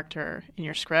any character in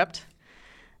your script.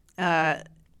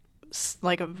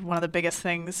 Like one of the biggest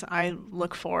things I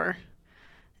look for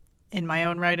in my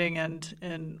own writing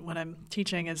and when I'm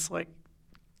teaching is like,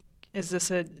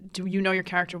 do you know your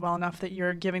character well enough that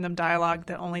you're giving them dialogue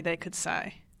that only they could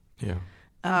say? Yeah.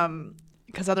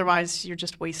 Because otherwise you're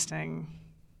just wasting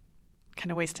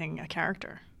a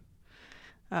character.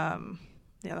 Yeah,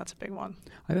 that's a big one.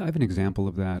 I have an example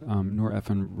of that. Nora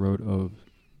Ephron wrote a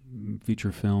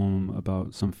feature film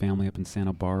about some family up in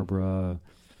Santa Barbara.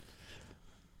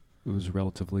 It was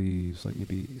like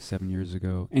maybe 7 years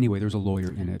ago. Anyway, there's a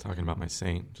lawyer in it. Talking about my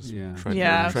saint. Just yeah. tread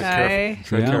Okay.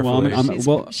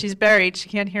 carefully. She's buried. She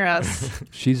can't hear us.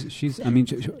 she's. I mean,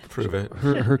 prove it.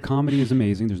 Her comedy is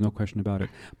amazing. There's no question about it.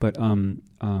 But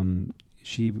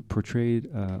she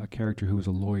portrayed a character who was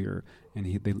a lawyer, and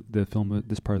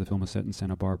this part of the film was set in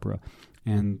Santa Barbara,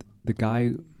 and the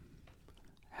guy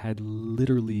had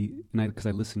literally, because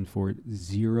I listened for it,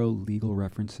 0 legal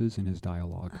references in his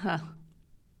dialogue. Huh.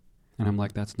 And I'm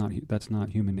like, that's not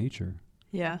human nature.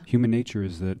 Yeah. Human nature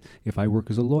is that if I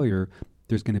work as a lawyer,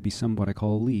 there's going to be what I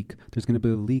call a leak. There's going to be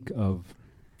a leak of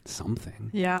something.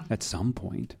 Yeah. At some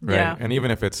point. Right. Yeah. And even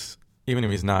if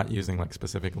he's not using like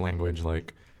specific language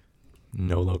like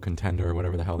nolo contender or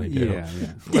whatever the hell they do. Yeah.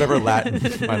 Whatever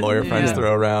Latin my lawyer friends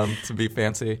throw around to be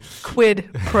fancy. Quid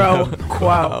pro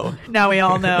quo. Now we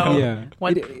all know. Yeah.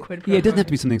 What quid pro it doesn't quo have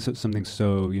to be something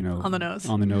so, on the nose.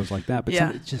 On the nose like that, but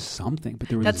Yeah. it's just something. But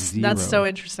there was That's 0. That's so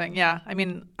interesting. Yeah. I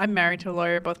mean, I'm married to a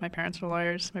lawyer. Both my parents were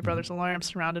lawyers. My brother's a lawyer. I'm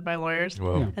surrounded by lawyers.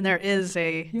 Whoa. Yeah. And there is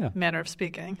a manner of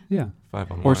speaking. Yeah.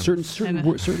 5 on Or 1.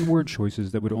 certain word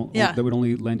choices that would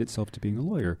only lend itself to being a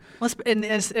lawyer. Well,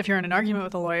 if you're in an argument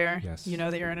with a lawyer, Yes. you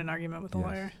know that you're in an argument with a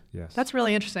lawyer. Yes. That's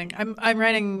really interesting. I'm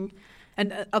writing,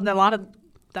 and a lot of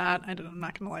that, I'm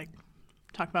not going to like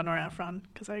talk about Nora Ephron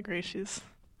because I agree she's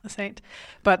a saint.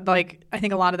 But like, I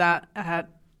think a lot of that at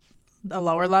a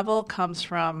lower level comes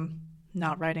from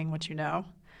not writing what you know.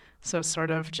 So sort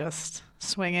of just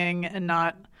swinging and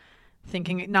not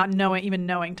thinking, not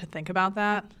knowing to think about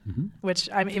that, which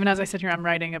even as I sit here, I'm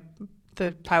writing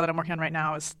the pilot I'm working on right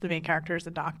now is the main character is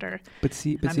the doctor.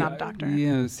 I'm not a doctor.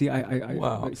 Yeah, see,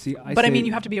 I mean,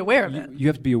 you have to be aware of it. You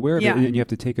have to be aware of it, and you have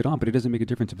to take it on. But it doesn't make a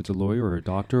difference if it's a lawyer or a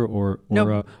doctor or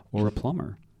a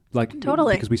plumber. Like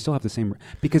totally, because we still have the same.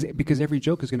 Because every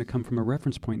joke is going to come from a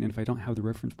reference point, and if I don't have the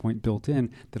reference point built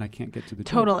in, then I can't get to the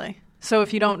joke. Totally. So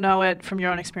if you don't know it from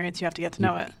your own experience, you have to get to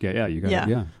know it. Yeah, you got it.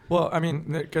 Yeah. Well, I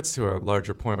mean, it gets to a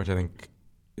larger point, which I think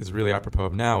is really apropos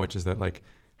of now, which is that like,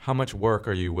 how much work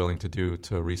are you willing to do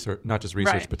to research, not just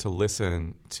research, but to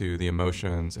listen to the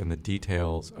emotions and the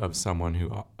details of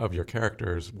of your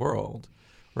character's world,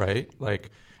 right?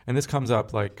 Like, and this comes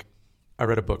up, like, I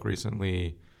read a book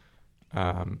recently.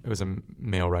 It was a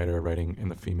male writer writing, and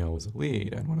the female was a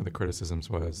lead. And one of the criticisms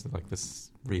was like,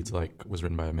 this reads like was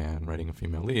written by a man writing a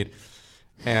female lead,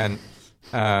 and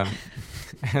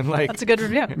like that's a good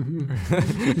review.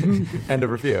 End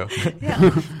of review. Yeah.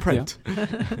 Print.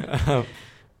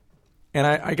 And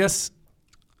I guess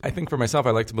I think for myself,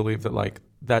 I like to believe that like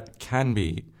that can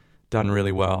be done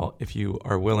really well if you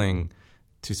are willing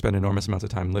to spend enormous amounts of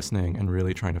time listening and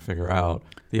really trying to figure out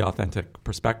the authentic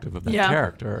perspective of that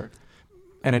character.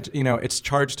 And it's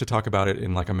charged to talk about it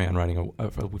in like a man writing a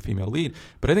female lead,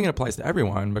 but I think it applies to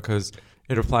everyone because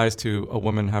it applies to a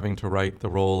woman having to write the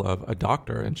role of a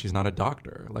doctor, and she's not a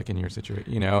doctor, like in your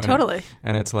situation, Totally.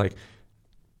 And it's like,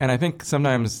 and I think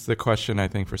sometimes the question I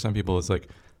think for some people is like,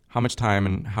 how much time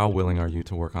and how willing are you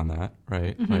to work on that,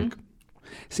 right? Mm-hmm. Like,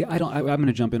 see, I'm going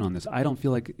to jump in on this. I don't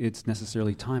feel like it's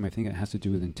necessarily time. I think it has to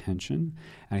do with intention,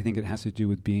 and I think it has to do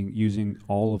with using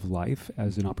all of life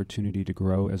as an opportunity to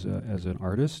grow as an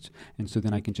artist, and so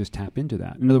then I can just tap into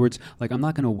that. In other words, like I'm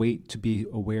not going to wait to be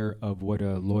aware of what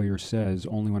a lawyer says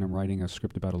only when I'm writing a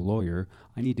script about a lawyer.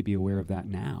 I need to be aware of that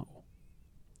now.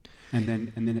 And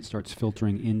then it starts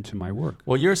filtering into my work.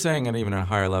 Well, you're saying at even a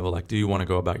higher level, like, do you want to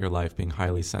go about your life being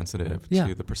highly sensitive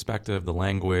to the perspective, the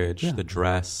language, the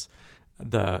dress,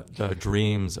 the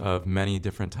dreams of many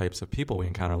different types of people we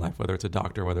encounter in life, whether it's a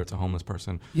doctor, whether it's a homeless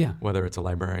person, Yeah. whether it's a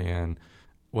librarian,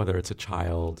 whether it's a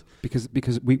child. Because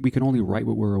we can only write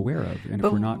what we're aware of, and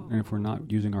But- if we're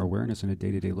not using our awareness in a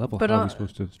day-to-day level, But, how are we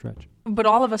supposed to stretch? But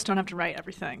all of us don't have to write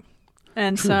everything.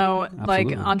 And True. so, like,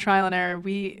 Absolutely. on Trial and Error,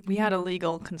 we had a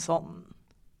legal consultant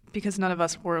because none of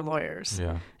us were lawyers.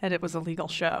 Yeah. And it was a legal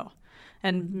show.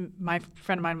 And my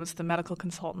friend of mine was the medical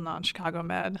consultant on Chicago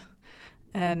Med.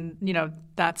 And, you know,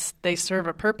 they serve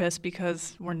a purpose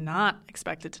because we're not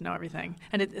expected to know everything.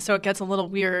 And so it gets a little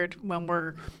weird when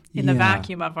we're in the Yeah.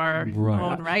 vacuum of our Right.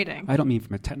 own writing. I don't mean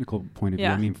from a technical point of view.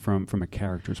 Yeah. I mean from a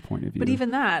character's point of view. But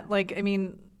even that, like, I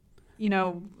mean, you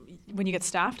know, when you get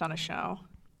staffed on a show,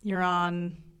 you're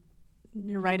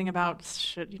writing about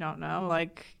shit you don't know,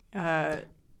 like,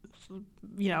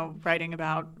 you know, writing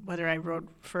about whether I wrote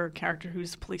for a character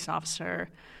who's a police officer.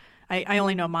 I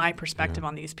only know my perspective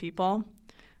on these people,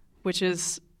 which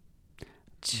is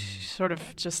sort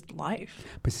of just life.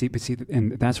 But see,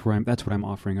 and that's what I'm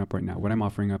offering up right now. What I'm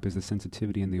offering up is the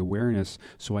sensitivity and the awareness,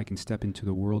 so I can step into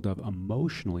the world of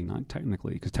emotionally, not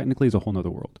technically, because technically is a whole other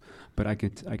world. But I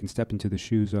can step into the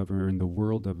shoes of, or in the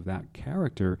world of that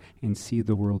character, and see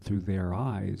the world through their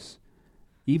eyes,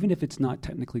 even if it's not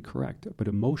technically correct, but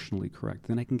emotionally correct.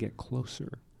 Then I can get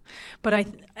closer. But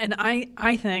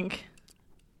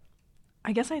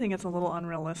I guess I think it's a little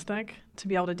unrealistic to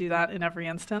be able to do that in every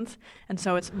instance. And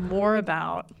so it's more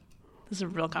about, this is a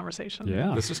real conversation.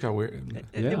 Yeah. This just got weird.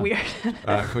 Yeah. Weird.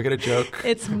 Can we get a joke?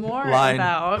 It's more Line.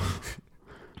 about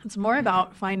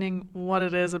finding what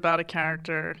it is about a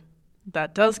character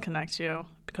that does connect you,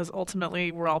 because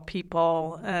ultimately we're all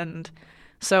people. And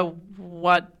so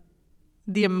what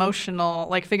the emotional,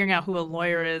 like figuring out who a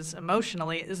lawyer is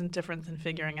emotionally isn't different than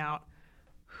figuring out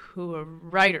who a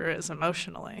writer is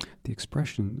emotionally. The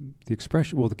expression.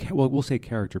 Well, we'll say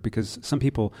character, because some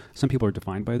people are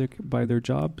defined by their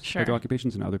jobs, Sure. by their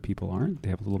occupations, and other people aren't. They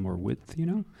have a little more width, you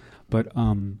know. But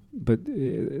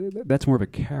that's more of a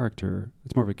character.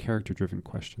 It's more of a character-driven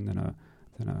question than a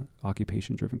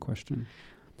occupation-driven question.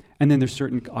 And then there's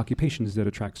certain occupations that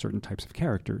attract certain types of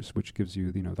characters, which gives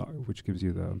you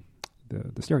the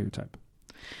stereotype.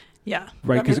 Yeah.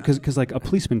 Right, I mean, because like a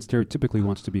policeman stereotypically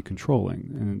wants to be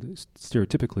controlling, and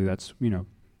stereotypically that's you know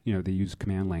they use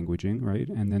command languaging, right,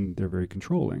 and then they're very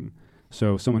controlling.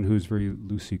 So someone who's very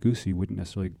loosey goosey wouldn't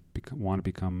necessarily want to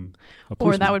become a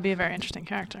policeman. or that would be a very interesting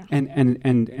character.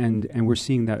 And we're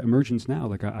seeing that emergence now.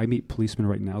 Like I meet policemen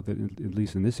right now that at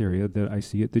least in this area that I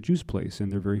see at the juice place,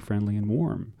 and they're very friendly and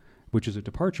warm, which is a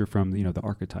departure from the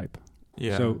archetype.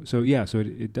 Yeah. So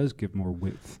it does give more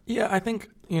width. Yeah, I think,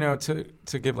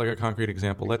 to give like a concrete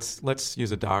example, let's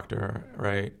use a doctor,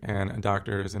 right? And a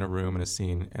doctor is in a room in a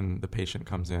scene, and the patient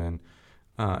comes in,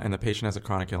 and the patient has a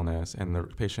chronic illness, and the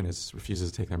patient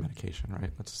refuses to take their medication,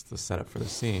 right? That's the setup for the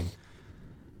scene.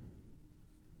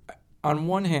 On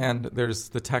one hand, there's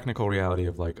the technical reality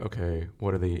of like, okay,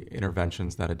 what are the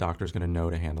interventions that a doctor's going to know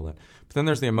to handle it? But then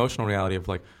there's the emotional reality of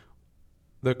like,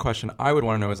 the question I would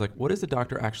want to know is like, what is the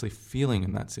doctor actually feeling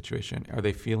in that situation? Are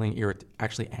they feeling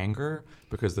actually anger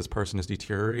because this person is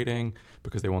deteriorating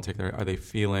because they won't take are they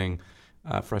feeling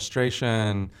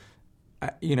frustration?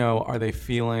 Are they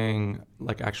feeling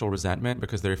like actual resentment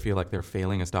because they feel like they're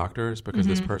failing as doctors because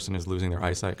this person is losing their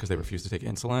eyesight because they refuse to take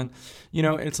insulin?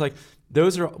 It's like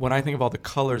those are, when I think of all the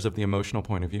colors of the emotional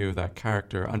point of view of that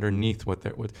character underneath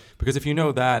because if you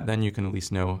know that, then you can at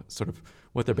least know sort of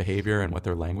what their behavior and what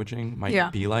their languaging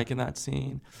might be like in that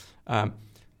scene.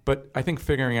 But I think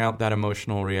figuring out that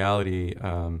emotional reality,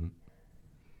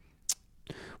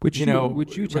 which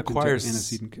you tap requires into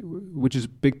antecedent, which is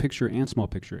big picture and small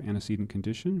picture antecedent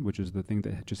condition, which is the thing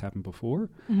that had just happened before,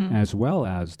 as well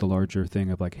as the larger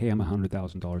thing of like, hey, I'm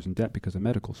 $100,000 in debt because of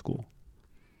medical school.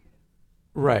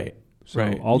 Right. So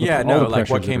right. all the like pressures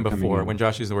what that came are coming before. in. When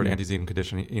Josh used the word antecedent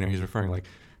condition, he's referring like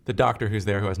the doctor who's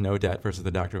there who has no debt versus the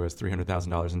doctor who has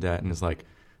 $300,000 in debt and is like,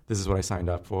 this is what I signed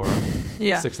up for.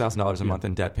 Yeah. $6,000 a month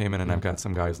in debt payment, and I've got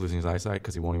some guy who's losing his eyesight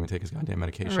because he won't even take his goddamn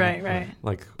medication. Right.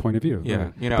 Like point of view. Yeah.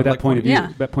 Right. But that like point of view,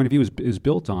 Yeah. that point of view is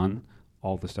built on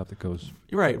all the stuff that goes.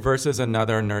 Right. Versus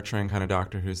another nurturing kind of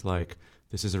doctor who's like,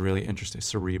 this is a really interesting,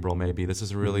 cerebral maybe. This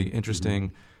is a really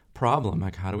interesting problem.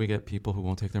 Like, how do we get people who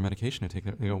won't take their medication to take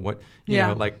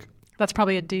their, like. That's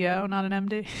probably a DO, not an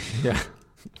MD. Yeah.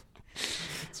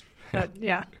 But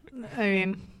yeah, I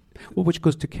mean. Well, which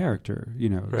goes to character,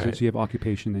 Right. So you have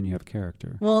occupation, then you have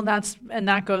character. Well,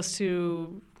 that goes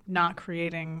to not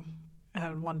creating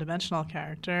a one-dimensional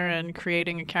character and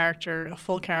creating a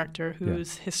full character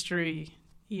whose history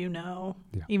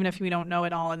even if we don't know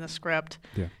it all in the script,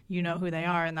 you know who they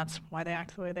are, and that's why they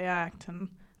act the way they act. And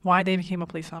why they became a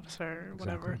police officer or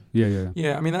whatever. Yeah, yeah.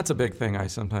 Yeah, I mean that's a big thing I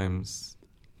sometimes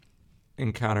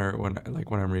encounter when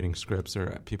I'm reading scripts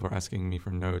or people are asking me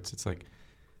for notes. It's like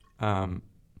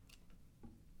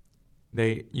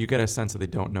you get a sense that they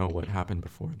don't know what happened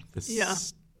before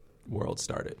this world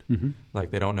started. Mm-hmm.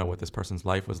 Like they don't know what this person's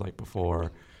life was like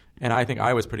before. And I think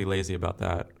I was pretty lazy about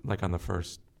that. Like on the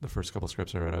first couple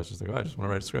scripts I read, I was just like, I just want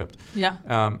to write a script. Yeah.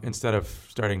 Instead of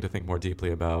starting to think more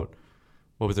deeply about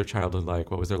what was their childhood like,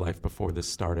 what was their life before this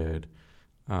started,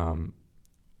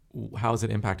 how is it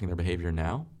impacting their behavior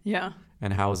now? Yeah.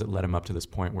 And how has it led them up to this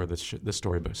point where this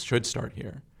story should start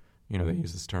here? You know, they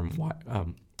use this term,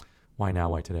 why now,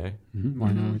 why today? Mm-hmm.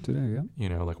 Why now, why today, yeah. You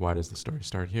know, like why does the story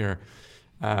start here?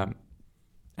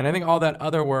 And I think all that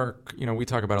other work, you know, we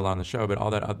talk about a lot on the show, but all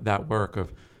that work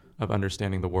of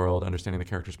understanding the world, understanding the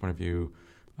character's point of view,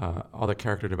 all the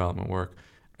character development work,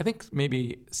 I think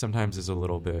maybe sometimes is a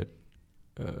little bit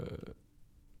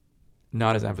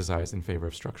not as emphasized in favor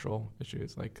of structural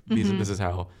issues. Like this is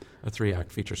how a 3-act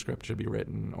feature script should be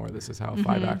written, or this is how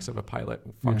 5 acts of a pilot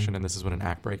function, and this is what an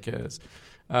act break is.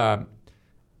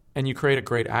 And you create a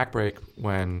great act break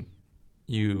when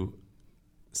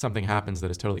something happens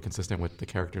that is totally consistent with the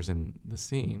characters in the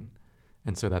scene.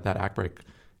 And so that act break,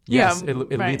 yes, it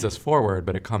leads us forward,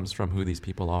 but it comes from who these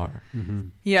people are. Mm-hmm.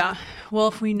 Yeah. Well,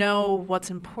 if we know what's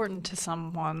important to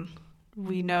someone,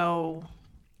 we know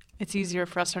it's easier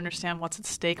for us to understand what's at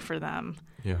stake for them.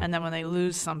 Yeah. And then when they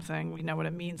lose something, we know what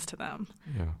it means to them.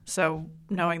 Yeah. So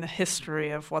knowing the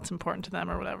history of what's important to them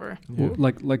or whatever. Yeah. Well,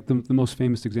 like the most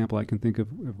famous example I can think of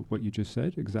what you just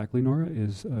said exactly, Nora,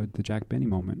 is the Jack Benny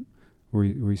moment where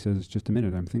he says, "Just a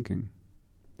minute, I'm thinking."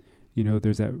 You know,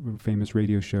 there's that famous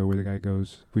radio show where the guy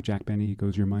goes, with Jack Benny, he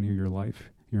goes, "Your money or your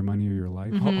life? Your money or your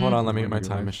life?" Mm-hmm. Hold on, let me get my Your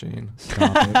time life. machine.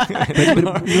 Stop it.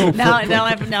 But no, Now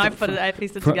I've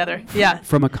pieced it together. Yeah.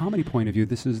 From a comedy point of view,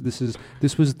 this was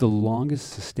the longest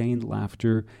sustained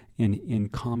laughter in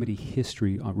comedy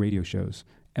history on radio shows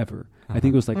ever. I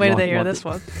think it was like Wait till they hear this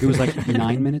one. It was like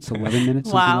 9 minutes, 11 minutes,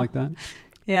 something Wow. like that.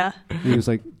 Yeah. And it was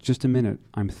like, "Just a minute,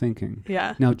 I'm thinking."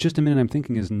 Yeah. Now, "Just a minute, I'm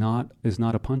thinking" is not a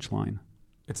punchline.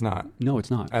 It's not. No, it's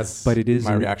not. But it is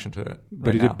my in- reaction to it.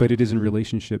 But right now. but it is in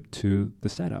relationship to the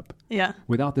setup. Yeah.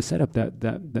 Without the setup,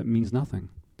 that means nothing.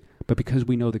 But because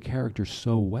we know the character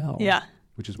so well, Yeah.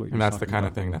 which is what you're And that's the talking kind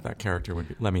of about. thing that character would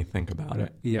be. Let me think about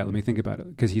it. Yeah, let me think about it,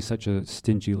 because he's such a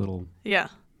stingy little, Yeah.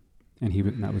 and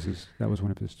that was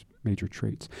one of his major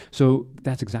traits. So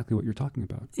that's exactly what you're talking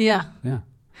about. Yeah. Yeah.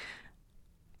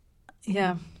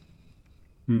 Yeah.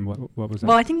 What was that?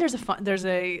 Well, I think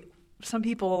some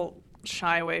people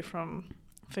shy away from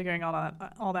figuring all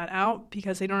that out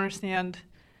because they don't understand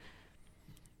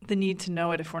the need to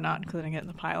know it if we're not including it in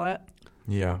the pilot.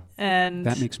 Yeah. And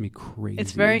that makes me crazy.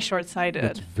 it's very short-sighted.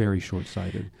 That's very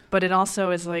short-sighted. But it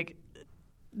also is like,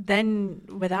 then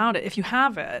without it, if you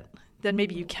have it, then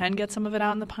maybe you can get some of it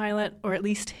out in the pilot, or at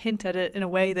least hint at it in a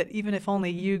way that even if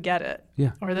only you get it,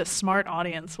 Yeah. or the smart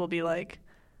audience will be like,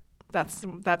 that's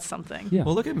something. Yeah.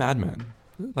 Well, look at Mad Men.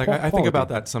 Like Qual- I think quality. about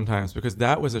that sometimes because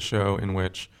that was a show in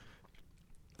which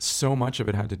so much of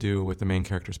it had to do with the main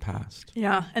character's past.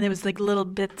 Yeah, and it was like little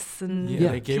bits and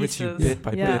Yeah, they gave it to you pieces. bit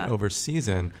by Yeah. bit over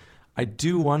season. I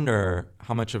do wonder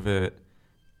how much of it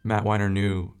Matt Weiner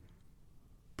knew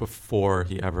before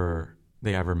they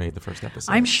ever made the first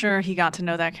episode. I'm sure he got to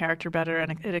know that character better,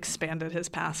 and it expanded his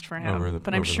past for him.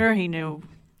 But I'm sure he knew.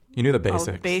 You knew the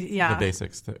basics. Yeah. The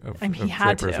basics of I mean, he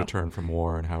had Draper's to. return from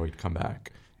war and how he'd come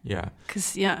back. Yeah.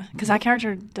 Because that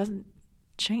character doesn't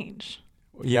change.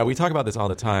 Yeah, we talk about this all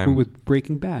the But time. with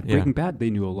Breaking Bad, Yeah. Breaking Bad, they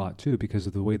knew a lot too because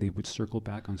of the way they would circle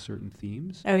back on certain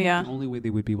themes. Oh, yeah. The only way they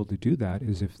would be able to do that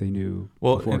is if they knew.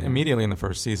 Well, beforehand. immediately in the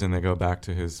first season, they go back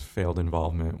to his failed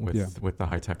involvement with Yeah. the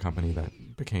high tech company that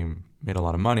made a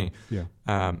lot of money.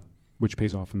 Yeah. Which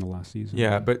pays off in the last season.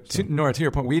 Yeah, but So- Nora, to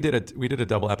your point, we did a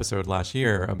double episode last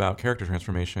year about character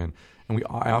transformation, and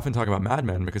I often talk about Mad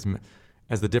Men because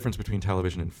as the difference between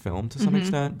television and film to some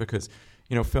extent, because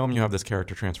film you have this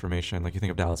character transformation, like you think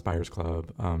of Dallas Buyers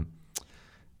Club.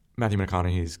 Matthew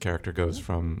McConaughey's character goes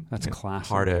from That's classic.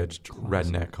 hard-edged,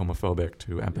 Classic. redneck, homophobic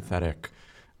to empathetic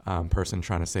person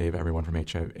trying to save everyone from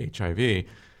HIV.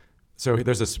 So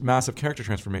there's this massive character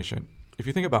transformation. If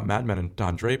you think about Mad Men and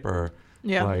Don Draper,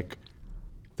 Yeah. like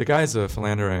the guy's a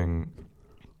philandering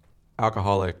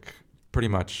alcoholic pretty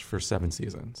much for 7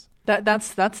 seasons.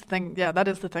 That's the thing. Yeah, that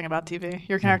is the thing about TV.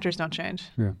 Your characters don't change.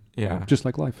 Yeah. Yeah. Just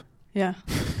like life. Yeah,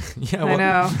 Yeah, I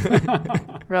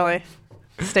know. Really,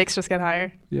 stakes just get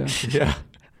higher. Yeah. Yeah.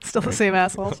 Still the same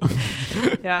assholes.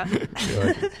 Yeah,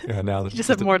 Yeah, now there's you just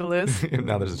have more to lose.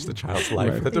 now there's just a child's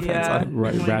life Right. that depends Yeah. on it.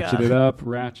 Right. Oh my ratchet God. it up.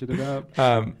 Ratchet it up.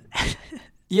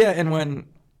 Yeah, and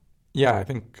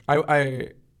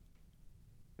I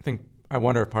think I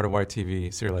wonder if part of why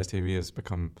serialized TV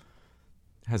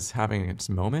has having its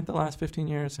moment the last 15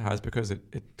 years has because it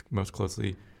most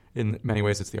closely, in many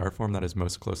ways, it's the art form that has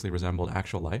most closely resembled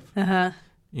actual life.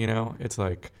 You know, it's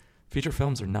like feature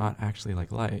films are not actually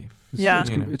like life. Yeah.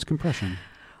 It's compression.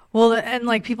 Well, and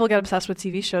like people get obsessed with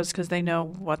TV shows because they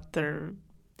know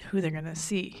who they're going to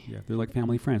see. Yeah, they're like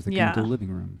family friends. They come into the living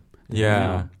room.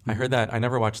 Yeah, I heard that. I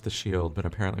never watched The Shield, but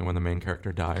apparently when the main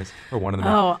character dies, or one of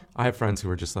them, I have friends who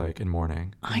are just like in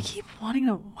mourning. I keep wanting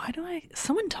to.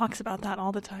 Someone talks about that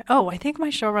all the time. Oh, I think my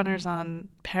showrunners on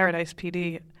Paradise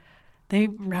PD, they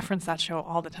reference that show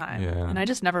all the time. Yeah. And I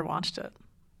just never watched it.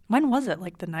 When was it?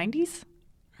 Like the 90s?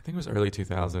 I think it was early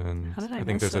 2000s. How did I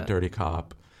think miss there's a it? Dirty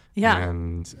Cop. Yeah.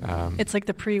 And it's like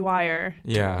the pre-wire.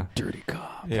 yeah. Dirty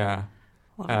Cop. Yeah.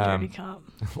 Love a dirty cop.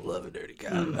 Love a Dirty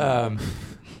Cop.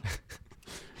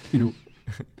 You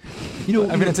know.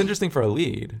 I mean, it's interesting for a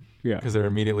lead. Yeah. Because they're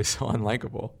immediately so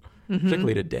unlikable,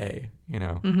 particularly today. You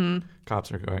know,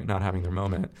 cops are not having their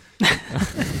moment.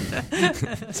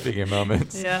 Speaking of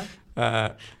moments. Yeah.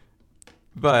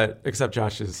 But except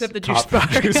Josh's Except the cop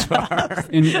juice bar. bar.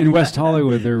 In West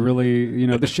Hollywood, they're really,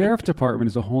 the sheriff department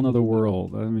is a whole other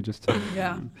world. Let me just tell you.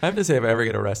 Yeah. I have to say, if I ever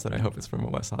get arrested, I hope it's from a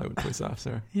West Hollywood police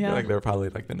officer. Yeah. I feel like they're probably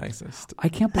like the nicest. I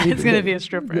can't believe It's going to be a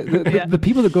stripper. The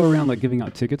people that go around like giving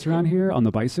out tickets around here on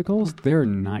the bicycles, they're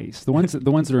nice. The ones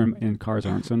that are in cars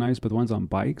aren't so nice, but the ones on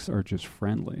bikes are just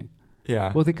friendly.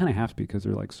 Yeah. Well, they kind of have to be because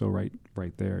they're like so right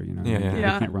there. Yeah. They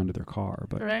Yeah. can't run to their car.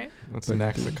 But Right? What's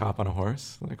next? A cop on a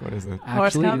horse? Like, what is it?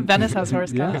 Horse cop? Venice has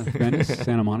horse Yeah, cops. Venice,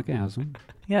 Santa Monica has them.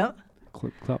 Yeah.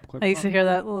 Clip, clop, clip. I used to clop. hear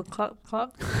that little clop,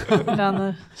 clop down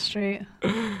the street.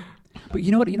 But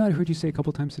you know what? I heard you say a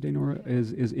couple times today, Nora,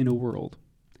 is in a world.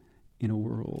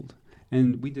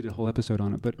 And we did a whole episode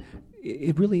on it, but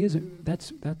it really is.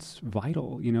 That's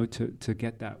vital, to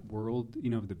get that world,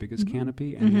 the biggest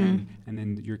canopy, and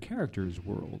then your character's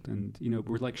world, and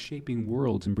we're like shaping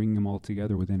worlds and bringing them all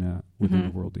together within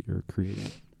the world that you're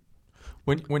creating.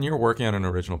 When you're working on an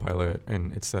original pilot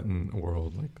and it's set in a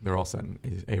world, like they're all set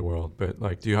in a world, but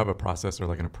like, do you have a process or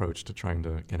like an approach to trying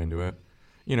to get into it?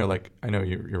 Like I know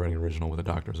you're writing original with a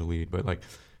doctor as a lead, but like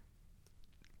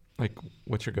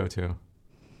what's your go-to?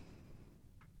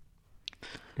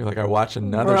 You're like, I watch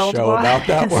another show about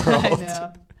that world.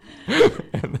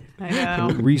 I know.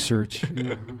 Research.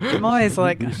 I'm always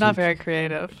like, I'm not very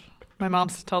creative. My mom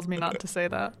tells me not to say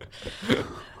that.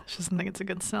 She doesn't think it's a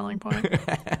good selling point.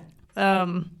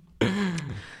 No,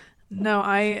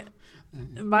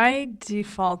 my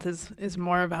default is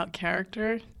more about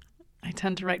character. I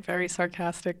tend to write very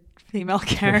sarcastic female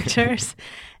characters,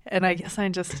 and I guess I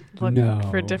just look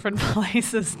for different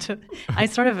places to.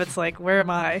 It's like, where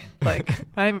am I? Like,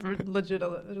 I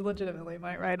legitimately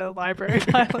might write a library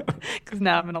pilot because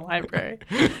now I'm in a library.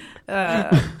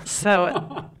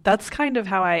 So that's kind of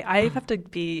how I have to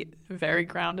be very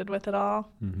grounded with it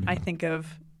all. Mm-hmm. I think of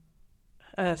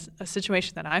a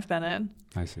situation that I've been in.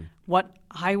 I see. What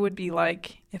I would be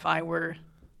like if I were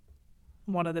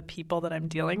one of the people that I'm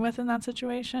dealing with in that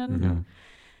situation, Mm-hmm.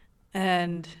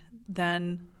 and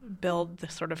then build the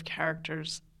sort of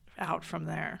characters out from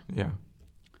there. Yeah.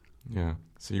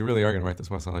 So you really are going to write this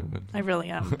West Hollywood. I really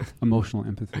am. Emotional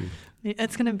empathy.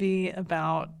 It's going to be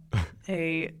about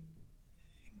a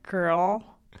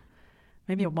girl,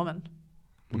 maybe a woman,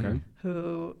 Okay.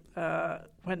 who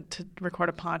went to record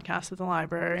a podcast at the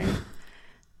library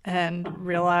and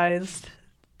realized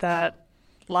that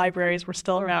libraries were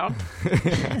still around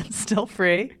and still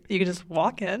free. You could just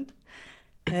walk in,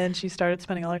 and she started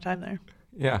spending all her time there.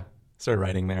 Yeah. Started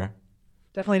writing there.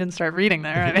 Definitely didn't start reading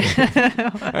there. I mean,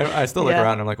 I still look Yeah.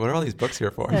 around and I'm like, what are all these books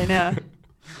here for? I know.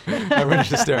 Everyone's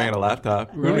just staring at a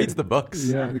laptop. Who Right. reads the books?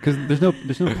 Yeah, because there's no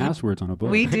passwords on a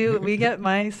book.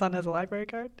 My son has a library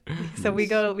card, so we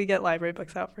get library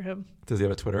books out for him. Does he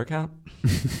have a Twitter account?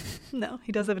 No,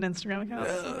 he does have an Instagram account.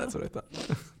 That's what I thought.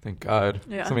 Thank God.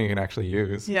 Yeah. Something you can actually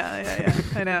use. Yeah.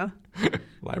 I know. That's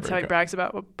Library how he card. brags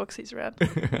about what books he's read.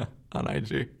 On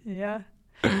IG. Yeah.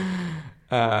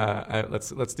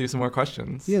 Let's do some more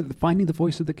questions. Yeah, finding the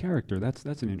voice of the character. That's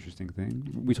an interesting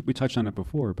thing. We touched on it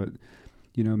before, but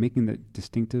making that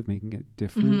distinctive, making it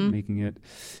different, making it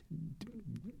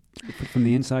from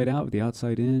the inside out, the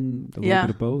outside in, a little bit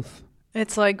of both.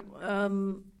 It's like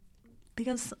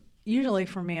because usually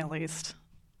for me at least,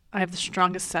 I have the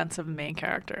strongest sense of the main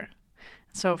character.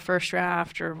 So first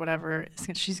draft or whatever,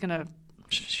 she's gonna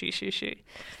she.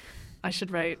 I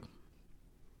should write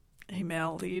a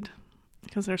male lead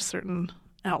because there's certain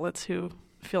outlets who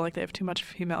feel like they have too much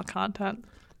female content.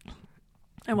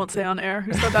 I won't say on air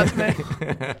who said that to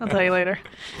me. I'll tell you later.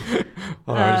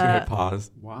 Hold on, I'm just gonna hit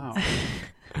pause. Wow.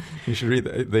 You should read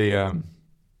the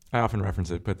I often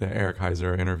reference it, but the Eric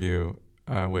Heiser interview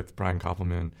with Brian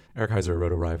Koppelman. Eric Heiser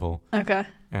wrote Arrival. Okay.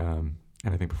 And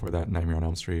I think before that, Nightmare on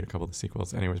Elm Street, a couple of the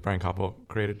sequels. Anyways, Brian Koppel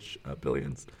created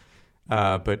Billions.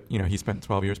 But, he spent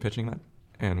 12 years pitching that.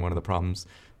 And one of the problems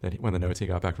that one of the notes he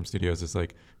got back from studios is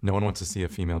like, no one wants to see a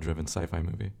female-driven sci-fi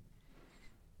movie.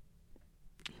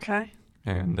 Okay.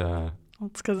 And well,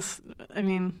 it's because,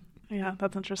 yeah,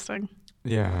 that's interesting.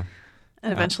 yeah.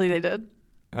 And eventually they did.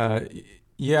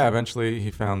 Yeah, eventually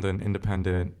he found an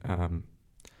independent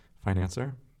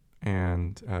financer,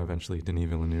 and eventually Denis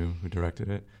Villeneuve, who directed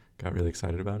it, got really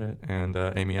excited about it, and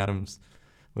Amy Adams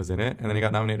was in it, and then he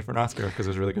got nominated for an Oscar because it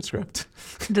was a really good script.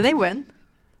 Did they win?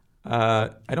 I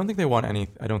don't think they won any.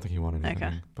 I don't think he won anything.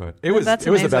 Okay. But it was That's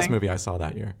the best amazing. movie I saw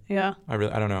that year. Yeah. I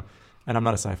don't know, and I'm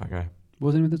not a sci-fi guy.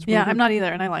 Wasn't it that's Yeah, I'm not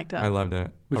either, and I liked it. I loved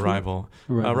it. Which one? Arrival.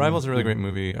 Arrival's a really great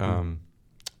movie.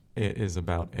 It is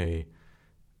about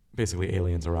basically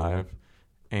aliens arrive,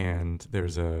 and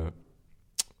there's a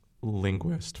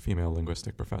female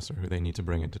linguistic professor who they need to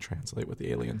bring in to translate what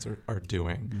the aliens are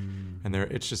doing, and then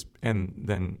it's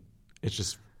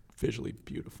just visually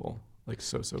beautiful, like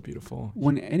so beautiful.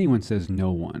 When anyone says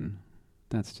no one,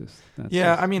 that's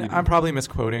Yeah, just negative. I'm probably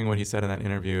misquoting what he said in that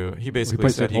interview. He basically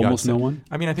said he almost got no one.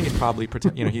 I think he's probably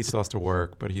he still has to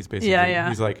work, but he's basically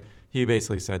he's like he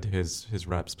basically said to his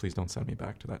reps, please don't send me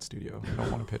back to that studio. I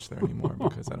don't want to pitch there anymore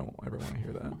because I don't ever want to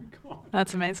hear that.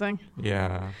 That's amazing.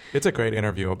 Yeah, it's a great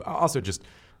interview. Also, just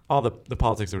all the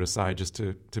politics are aside, just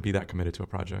to be that committed to a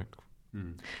project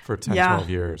for 10, 12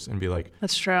 years and be like,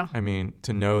 that's true.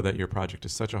 To know that your project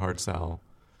is such a hard sell,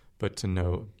 but to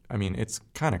know, it's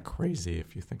kind of crazy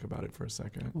if you think about it for a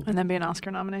second. And then be an Oscar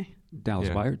nominee. Dallas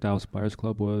Buyers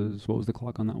Club what was the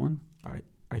clock on that one?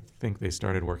 I think they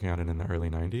started working on it in the early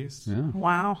 90s. Yeah.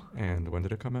 Wow. And when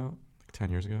did it come out? Like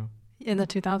 10 years ago? In the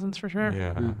 2000s for sure.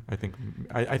 Yeah. I think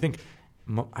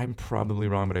I'm probably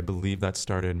wrong, but I believe that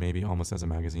started maybe almost as a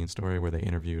magazine story where they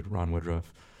interviewed Ron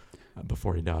Woodruff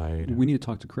before he died. We need to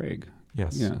talk to Craig.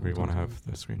 Yes, Yeah, we want to have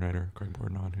the screenwriter Craig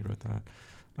Borden on who wrote that.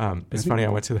 It's funny. I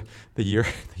went to the year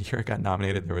it got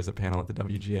nominated. There was a panel at the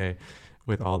WGA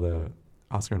with all the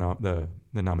the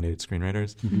nominated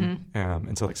screenwriters,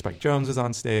 and so like Spike Jonze is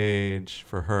on stage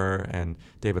for her, and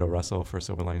David O. Russell for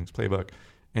Silver Linings Playbook,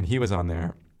 and he was on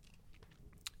there,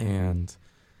 and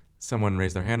someone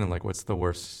raised their hand and like, what's the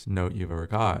worst note you've ever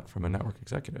got from a network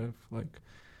executive?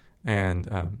 And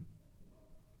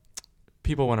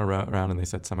people went around and they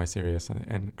said semi-serious,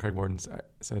 and Craig Borden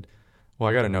said, well,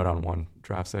 I got a note on one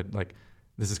draft said, like,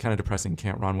 this is kind of depressing.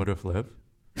 Can't Ron Woodruff live?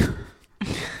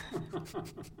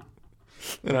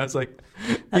 And I was like,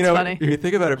 That's funny. If you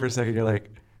think about it for a second, you're like,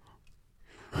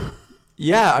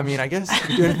 yeah, I guess you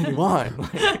can do anything you want.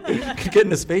 Like, you could get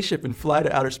in a spaceship and fly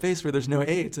to outer space where there's no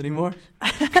AIDS anymore.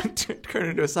 Turn it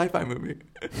into a sci-fi movie.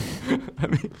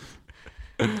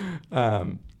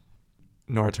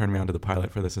 Nora turned me on to the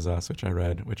pilot for This Is Us, which I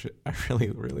read, which I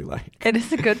really, really like. It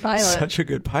is a good pilot. Such a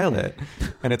good pilot.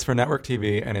 And it's for network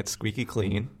TV, and it's squeaky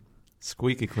clean,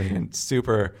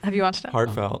 super Have you watched it?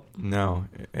 heartfelt. No.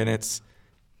 And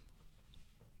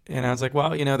I was like,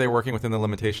 well, they're working within the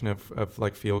limitation of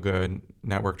like feel-good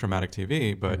network dramatic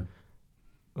TV, but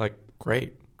like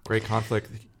great conflict.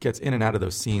 Gets in and out of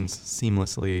those scenes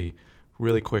seamlessly,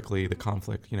 really quickly. The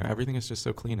conflict, everything is just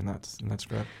so clean in that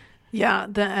script. Yeah,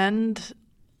 the end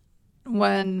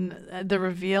when the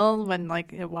reveal, when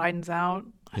like it widens out.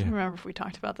 I don't remember if we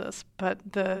talked about this, but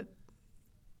the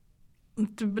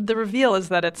reveal is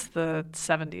that it's the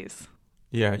 70s.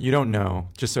 Yeah, you don't know.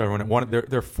 Just so everyone, there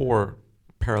are 4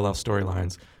 parallel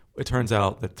storylines. It turns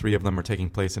out that 3 of them are taking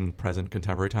place in present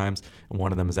contemporary times, and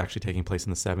one of them is actually taking place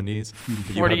in the 70s.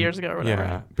 40 years ago or whatever.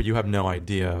 Yeah, but you have no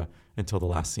idea until the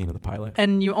last scene of the pilot.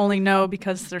 And you only know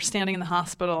because they're standing in the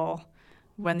hospital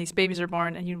when these babies are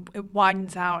born, and it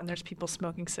widens out, and there's people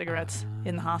smoking cigarettes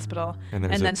in the hospital. And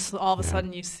then all of a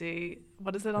sudden you see,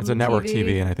 what is it on it's the a network TV?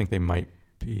 TV, and I think they might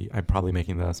be, I'm probably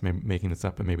making this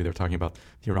up, but maybe they're talking about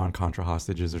the Iran-Contra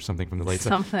hostages or something from the late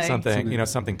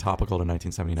something topical to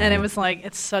 1979. And it was like,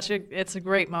 it's a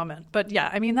great moment. But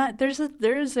yeah, that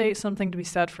there is something to be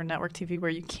said for network TV where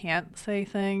you can't say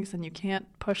things and you can't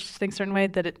push things a certain way,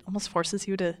 that it almost forces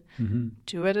you to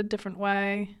do it a different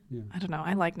way. Yeah. I don't know.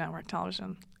 I like network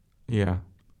television. Yeah.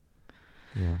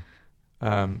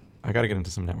 I got to get into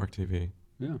some network TV.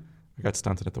 Yeah. I got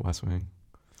stunted at the West Wing.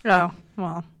 Oh,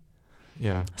 well.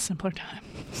 Yeah. A simpler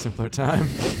time.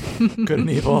 Good and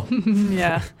evil.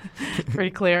 Yeah.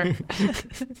 Pretty clear.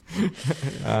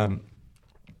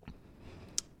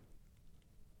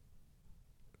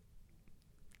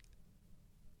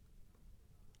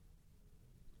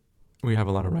 we have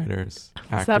a lot of writers,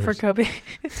 actors. Is that for Kobe?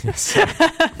 Yes.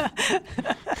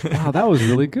 Wow, that was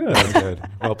really good. That was good.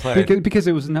 Well played. Because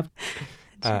it was enough.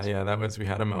 Yeah, we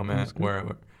had a moment good. where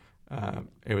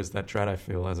it was that dread I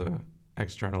feel as a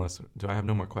ex-journalist. Do I have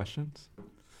no more questions?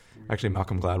 Actually,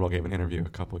 Malcolm Gladwell gave an interview a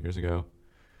couple years ago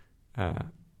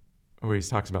where he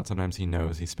talks about sometimes he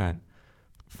knows he spent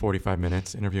 45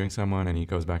 minutes interviewing someone and he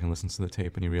goes back and listens to the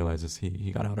tape and he realizes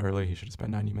he got out early. He should have spent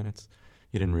 90 minutes.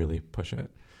 He didn't really push it.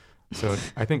 So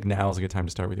I think now is a good time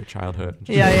to start with your childhood. Just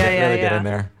really get in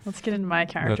there. Let's get into my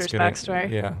character's backstory.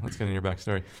 Let's get into your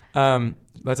backstory.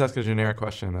 Let's ask a generic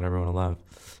question that everyone will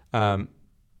love.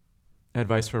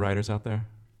 Advice for writers out there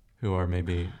who are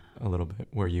maybe a little bit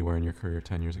where you were in your career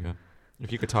 10 years ago.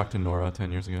 If you could talk to Nora 10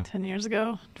 years ago. 10 years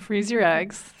ago, freeze your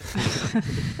eggs.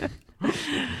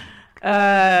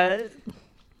 It's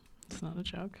not a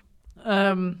joke.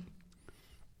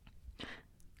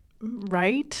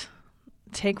 Write.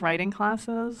 Take writing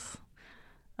classes.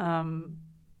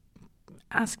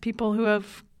 Ask people who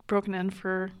have broken in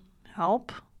for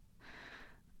help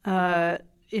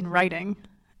in writing.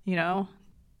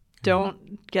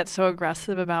 Don't get so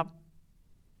aggressive about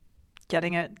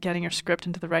getting your script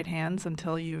into the right hands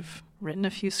until you've written a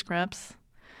few scripts,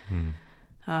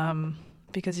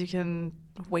 because you can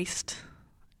waste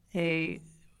a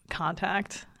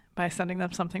contact by sending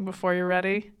them something before you're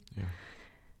ready. Yeah.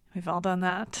 We've all done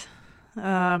that.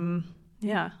 I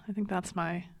think that's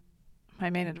my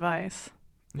main advice.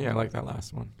 Yeah, I like that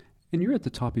last one. And you're at the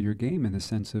top of your game in the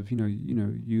sense of,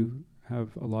 you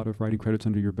have a lot of writing credits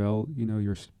under your belt.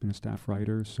 You're been a staff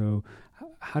writer. So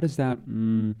how does that,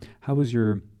 how was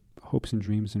your hopes and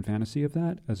dreams and fantasy of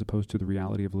that as opposed to the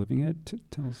reality of living it?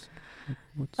 Tell us.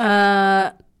 What's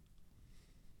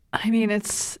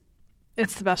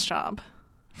it's the best job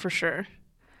for sure.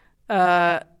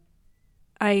 I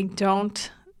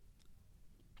don't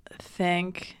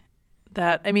think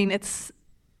that,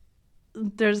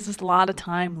 there's just a lot of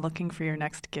time looking for your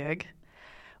next gig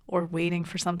or waiting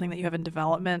for something that you have in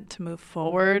development to move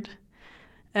forward.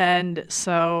 And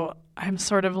so I'm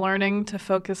sort of learning to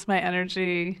focus my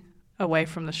energy away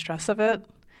from the stress of it,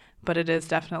 but it is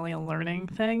definitely a learning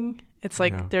thing. It's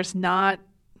like there's not,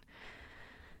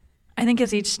 I think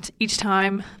it's each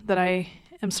time that I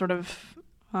am sort of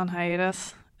on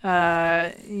hiatus,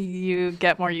 you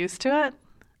get more used to it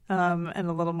and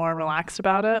a little more relaxed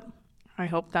about it. I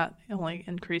hope that only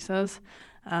increases.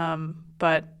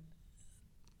 But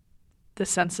the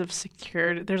sense of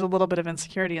security, there's a little bit of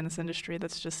insecurity in this industry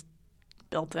that's just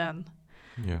built in.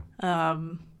 Yeah.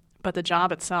 But the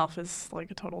job itself is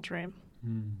like a total dream.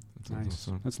 That's nice.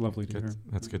 Awesome. That's lovely to hear.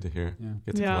 That's good to hear. Yeah.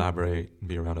 Get to collaborate and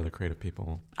be around other creative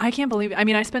people. I can't believe it.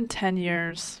 I spent 10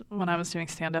 years when I was doing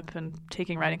stand-up and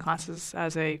taking writing classes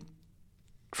as a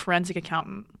forensic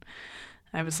accountant.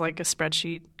 I was like a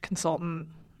spreadsheet consultant.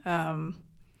 And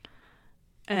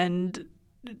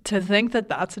to think that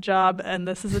that's a job and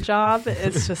this is a job,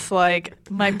 it's just like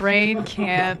my brain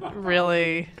can't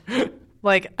really,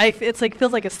 it's like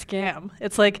feels like a scam.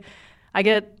 It's like I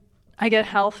get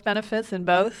health benefits in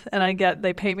both, and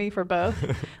they pay me for both.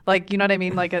 You know what I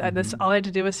mean? This, all I had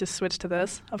to do was just switch to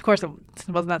this. Of course, it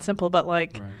wasn't that simple, but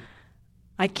right.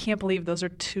 I can't believe those are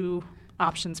two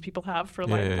options people have for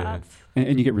paths.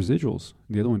 And you get residuals.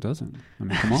 The other one doesn't.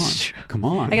 Come on. Come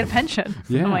on. I get a pension.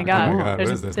 Yeah. Oh my God.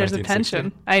 There's a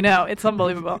pension. I know. It's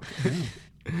unbelievable.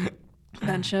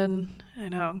 Pension. I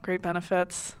know. Great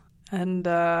benefits. And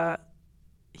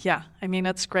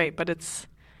it's great, but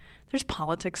there's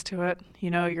politics to it.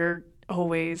 You're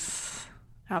always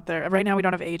out there. Right now we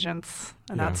don't have agents,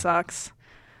 and that sucks.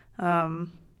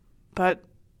 But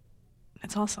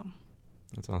it's awesome.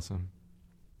 That's awesome.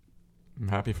 I'm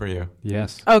happy for you.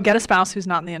 Yes. Oh, get a spouse who's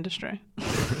not in the industry.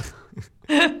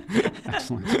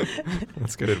 Excellent.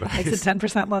 That's good advice. Makes it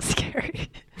 10% less scary.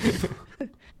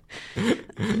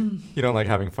 You don't like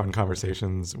having fun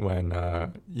conversations when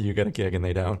you get a gig and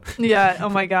they don't? Yeah. Oh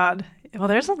my God. Well,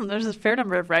 there's a fair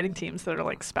number of writing teams that are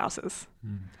like spouses.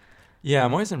 Yeah,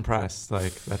 I'm always impressed.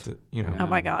 Oh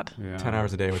my God. 10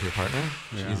 hours a day with your partner?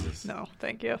 Yeah. Jesus. No,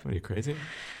 thank you. What, are you crazy?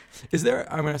 Is there,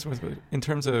 I'm going to ask, in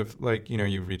terms of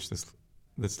you've reached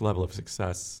this level of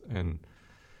success and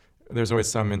there's always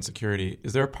some insecurity.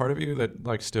 Is there a part of you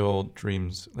that still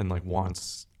dreams and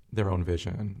wants their own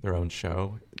vision, their own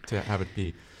show, to have it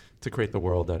be, to create the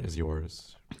world that is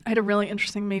yours? I had a really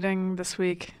interesting meeting this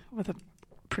week with a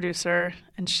producer,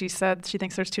 and she said she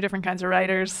thinks there's two different kinds of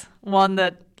writers. One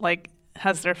that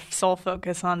has their sole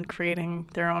focus on creating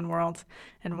their own worlds,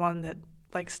 and one that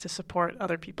likes to support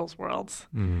other people's worlds.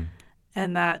 Mm-hmm.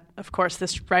 And that, of course,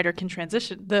 this writer can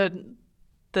transition.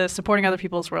 The supporting other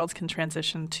people's worlds can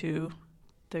transition to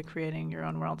the creating your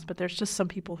own worlds. But there's just some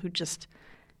people who just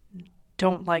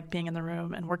don't like being in the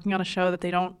room and working on a show that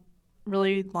they don't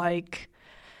really like.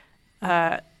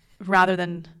 Rather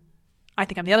than, I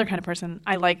think I'm the other kind of person.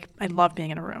 I love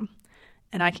being in a room,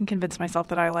 and I can convince myself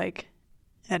that I like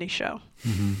any show.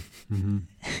 Mm-hmm.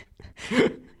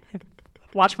 Mm-hmm.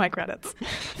 Watch my credits.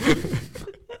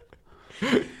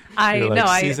 You're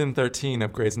like, season 13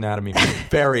 of Grey's Anatomy,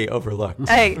 very overlooked.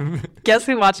 Hey, guess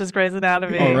who watches Grey's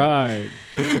Anatomy? All right.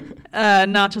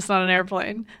 Not just on an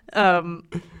airplane.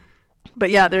 But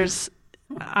yeah,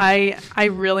 I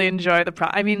really enjoy the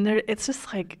I mean, it's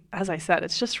just like, as I said,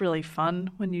 it's just really fun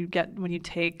when you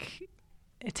take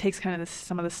kind of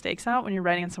some of the stakes out when you're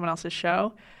writing on someone else's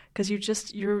show, because you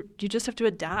just have to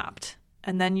adapt,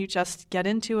 and then you just get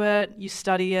into it, you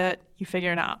study it, you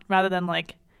figure it out, rather than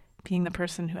like being the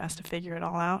person who has to figure it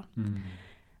all out. Mm.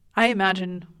 I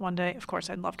imagine one day, of course,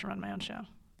 I'd love to run my own show.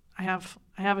 I have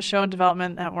a show in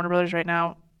development at Warner Brothers right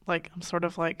now. Like, I'm sort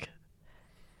of like,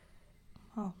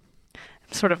 God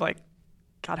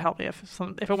help me if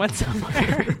it went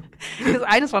somewhere, because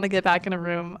I just want to get back in a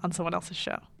room on someone else's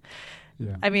show.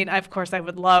 Yeah. I mean, of course, I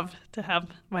would love to have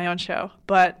my own show,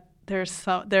 but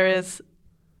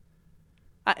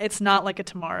it's not like a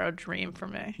tomorrow dream for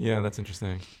me. Yeah, that's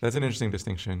interesting. That's an interesting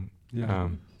distinction. Yeah,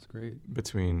 that's great.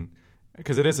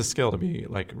 Because it is a skill to be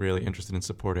like really interested in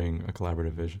supporting a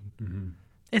collaborative vision. Mm-hmm.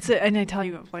 And I tell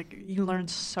you, like, you learn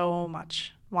so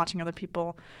much watching other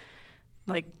people,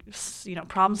 like, you know,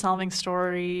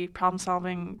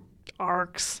 problem-solving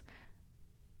arcs,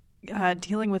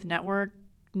 dealing with network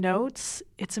notes.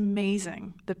 It's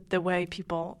amazing the way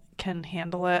people can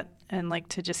handle it, and like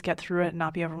to just get through it and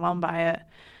not be overwhelmed by it,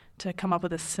 to come up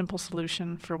with a simple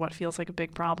solution for what feels like a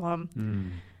big problem. Mm.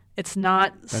 It's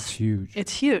not... That's huge.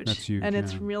 It's huge. That's huge, and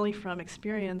it's really from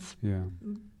experience. Yeah.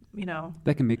 You know.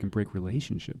 That can make and break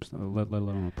relationships, let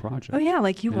alone a project. Oh, yeah.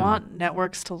 Like, you want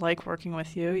networks to like working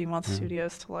with you. You want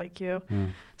studios to like you. Yeah.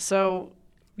 So,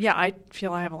 yeah, I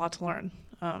feel I have a lot to learn.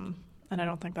 And I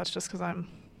don't think that's just because I'm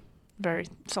very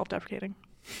self-deprecating.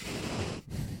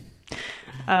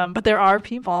 But there are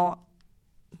people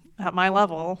at my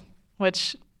level,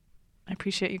 which I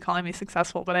appreciate you calling me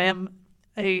successful, but I'm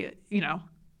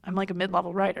like a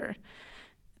mid-level writer.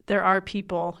 There are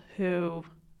people who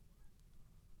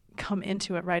come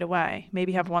into it right away,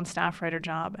 maybe have one staff writer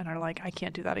job, and are like, I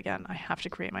can't do that again. I have to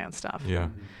create my own stuff. Yeah.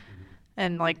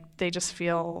 And like, they just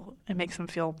feel, it makes them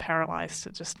feel paralyzed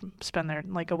to just spend their,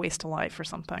 like, a waste of life or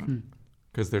something.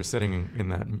 Because they're sitting in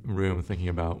that room thinking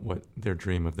about what their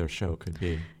dream of their show could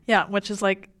be. Yeah, which is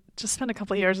like, just spend a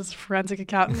couple of years as a forensic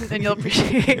accountant and you'll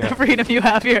appreciate the freedom you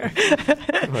have here.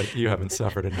 Like, you haven't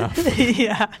suffered enough.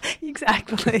 Yeah,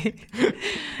 exactly.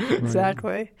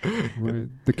 Exactly. Right.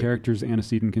 The character's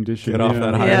antecedent condition. Get off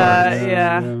that high horse.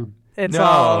 Yeah. It's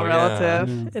all relative.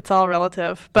 Yeah. It's all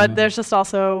relative. But there's just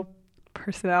also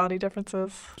personality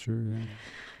differences. Sure,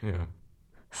 yeah.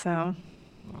 So...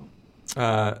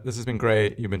 this has been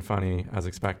great. You've been funny, as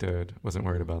expected. Wasn't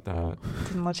worried about that.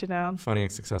 Didn't let you down. Funny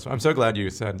and successful. I'm so glad you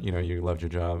said, you loved your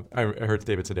job. I heard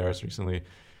David Sedaris recently,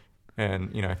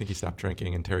 and, I think he stopped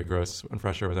drinking, and Terry Gross on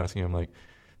Fresh Air was asking him, like,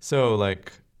 so,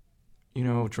 like,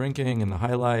 drinking and the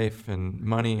high life and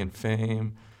money and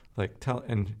fame, like,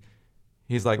 and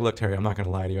he's like, look, Terry, I'm not going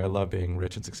to lie to you. I love being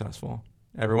rich and successful.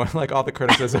 Everyone, like, all the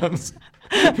criticisms.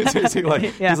 He's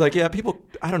like, yeah, people,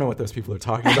 I don't know what those people are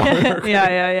talking about.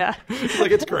 Yeah. He's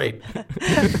like, it's great.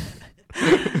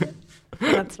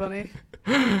 That's funny.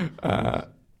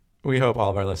 We hope all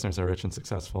of our listeners are rich and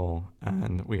successful,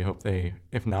 and we hope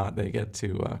if not, they get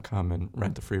to come and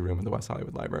rent a free room in the West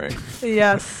Hollywood Library.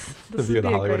 Yes. The view of the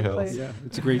Hollywood Hills. Place. Yeah,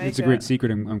 it's a great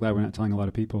secret. I'm glad we're not telling a lot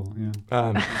of people. Yeah.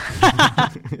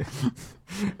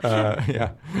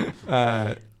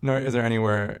 Nora, is there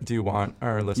anywhere, do you want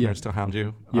our listeners to hound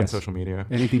you on social media?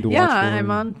 Anything to watch for? Yeah,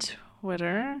 I'm on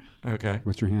Twitter. Okay.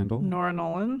 What's your handle? Nora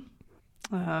Nolan.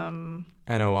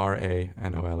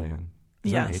 NoraNolan.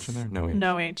 Is there an H in there? No H.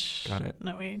 No H. Got it.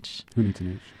 No H. Who needs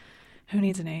an H? Who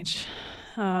needs an H?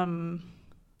 I'm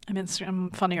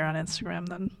funnier on Instagram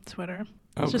than Twitter.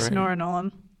 It's just great. Nora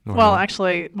Nolan.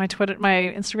 Actually, my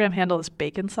Instagram handle is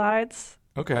Bacon Sides.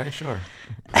 Okay, sure.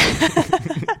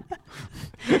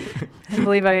 I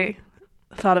believe I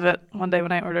thought of it one day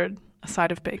when I ordered a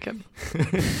side of bacon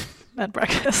at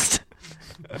breakfast.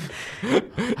 I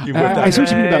started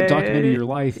thinking about documenting your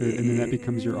life, and then that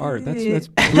becomes your art. That's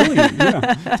brilliant.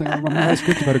 Yeah, it's like, I'm going to write a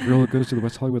script about a girl that goes to the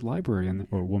West Hollywood Library,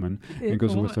 or a woman, and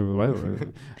goes to the West Hollywood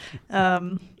Library.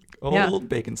 Old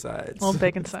Bacon Sides. Old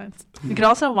Bacon Sides. You could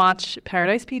also watch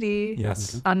Paradise PD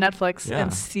yes. on Netflix,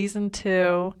 and season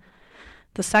 2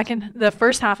 The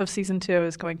first half of season 2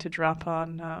 is going to drop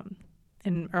on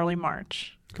in early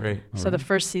March. Great. So the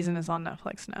first season is on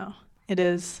Netflix now. It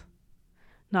is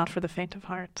not for the faint of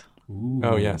heart. Ooh,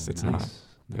 Oh, yes, it's nice.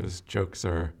 not. Those jokes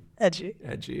are Edgy.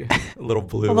 edgy, a little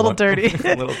blue. A little dirty.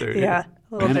 A little dirty. Yeah,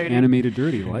 a little dirty. Animated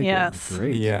dirty, like Yes. it.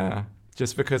 Great. Yeah.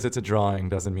 Just because it's a drawing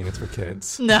doesn't mean it's for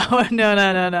kids.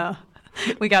 No.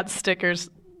 We got stickers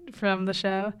from the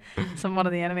show. One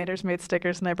of the animators made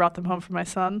stickers, and I brought them home for my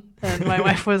son. And my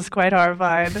wife was quite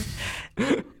horrified,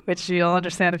 which you'll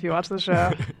understand if you watch the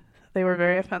show. They were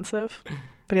very offensive,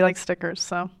 but he likes stickers,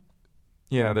 so.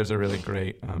 Yeah, there's a really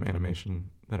great animation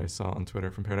that I saw on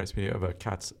Twitter from Paradise Media of a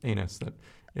cat's anus that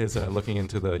is looking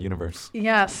into the universe.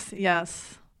 Yes.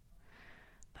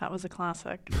 That was a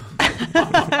classic.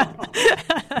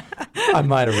 I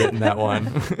might have written that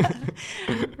one.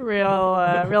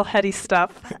 Real heady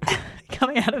stuff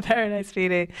coming out of Paradise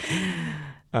PD.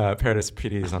 Paradise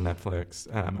PD is on Netflix.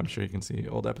 I'm sure you can see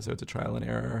old episodes of Trial and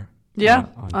Error. Yeah,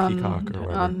 on Peacock or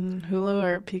whatever. on Hulu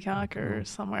or Peacock or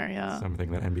somewhere. Yeah,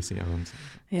 Something that NBC owns.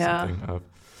 Yeah. Something of.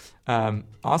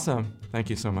 Awesome. Thank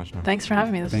you so much, Nora. Thanks for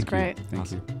having me. This is Thank you. great. Thank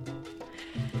Awesome.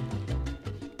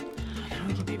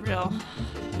 We can be real.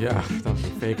 Yeah, don't be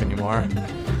fake anymore.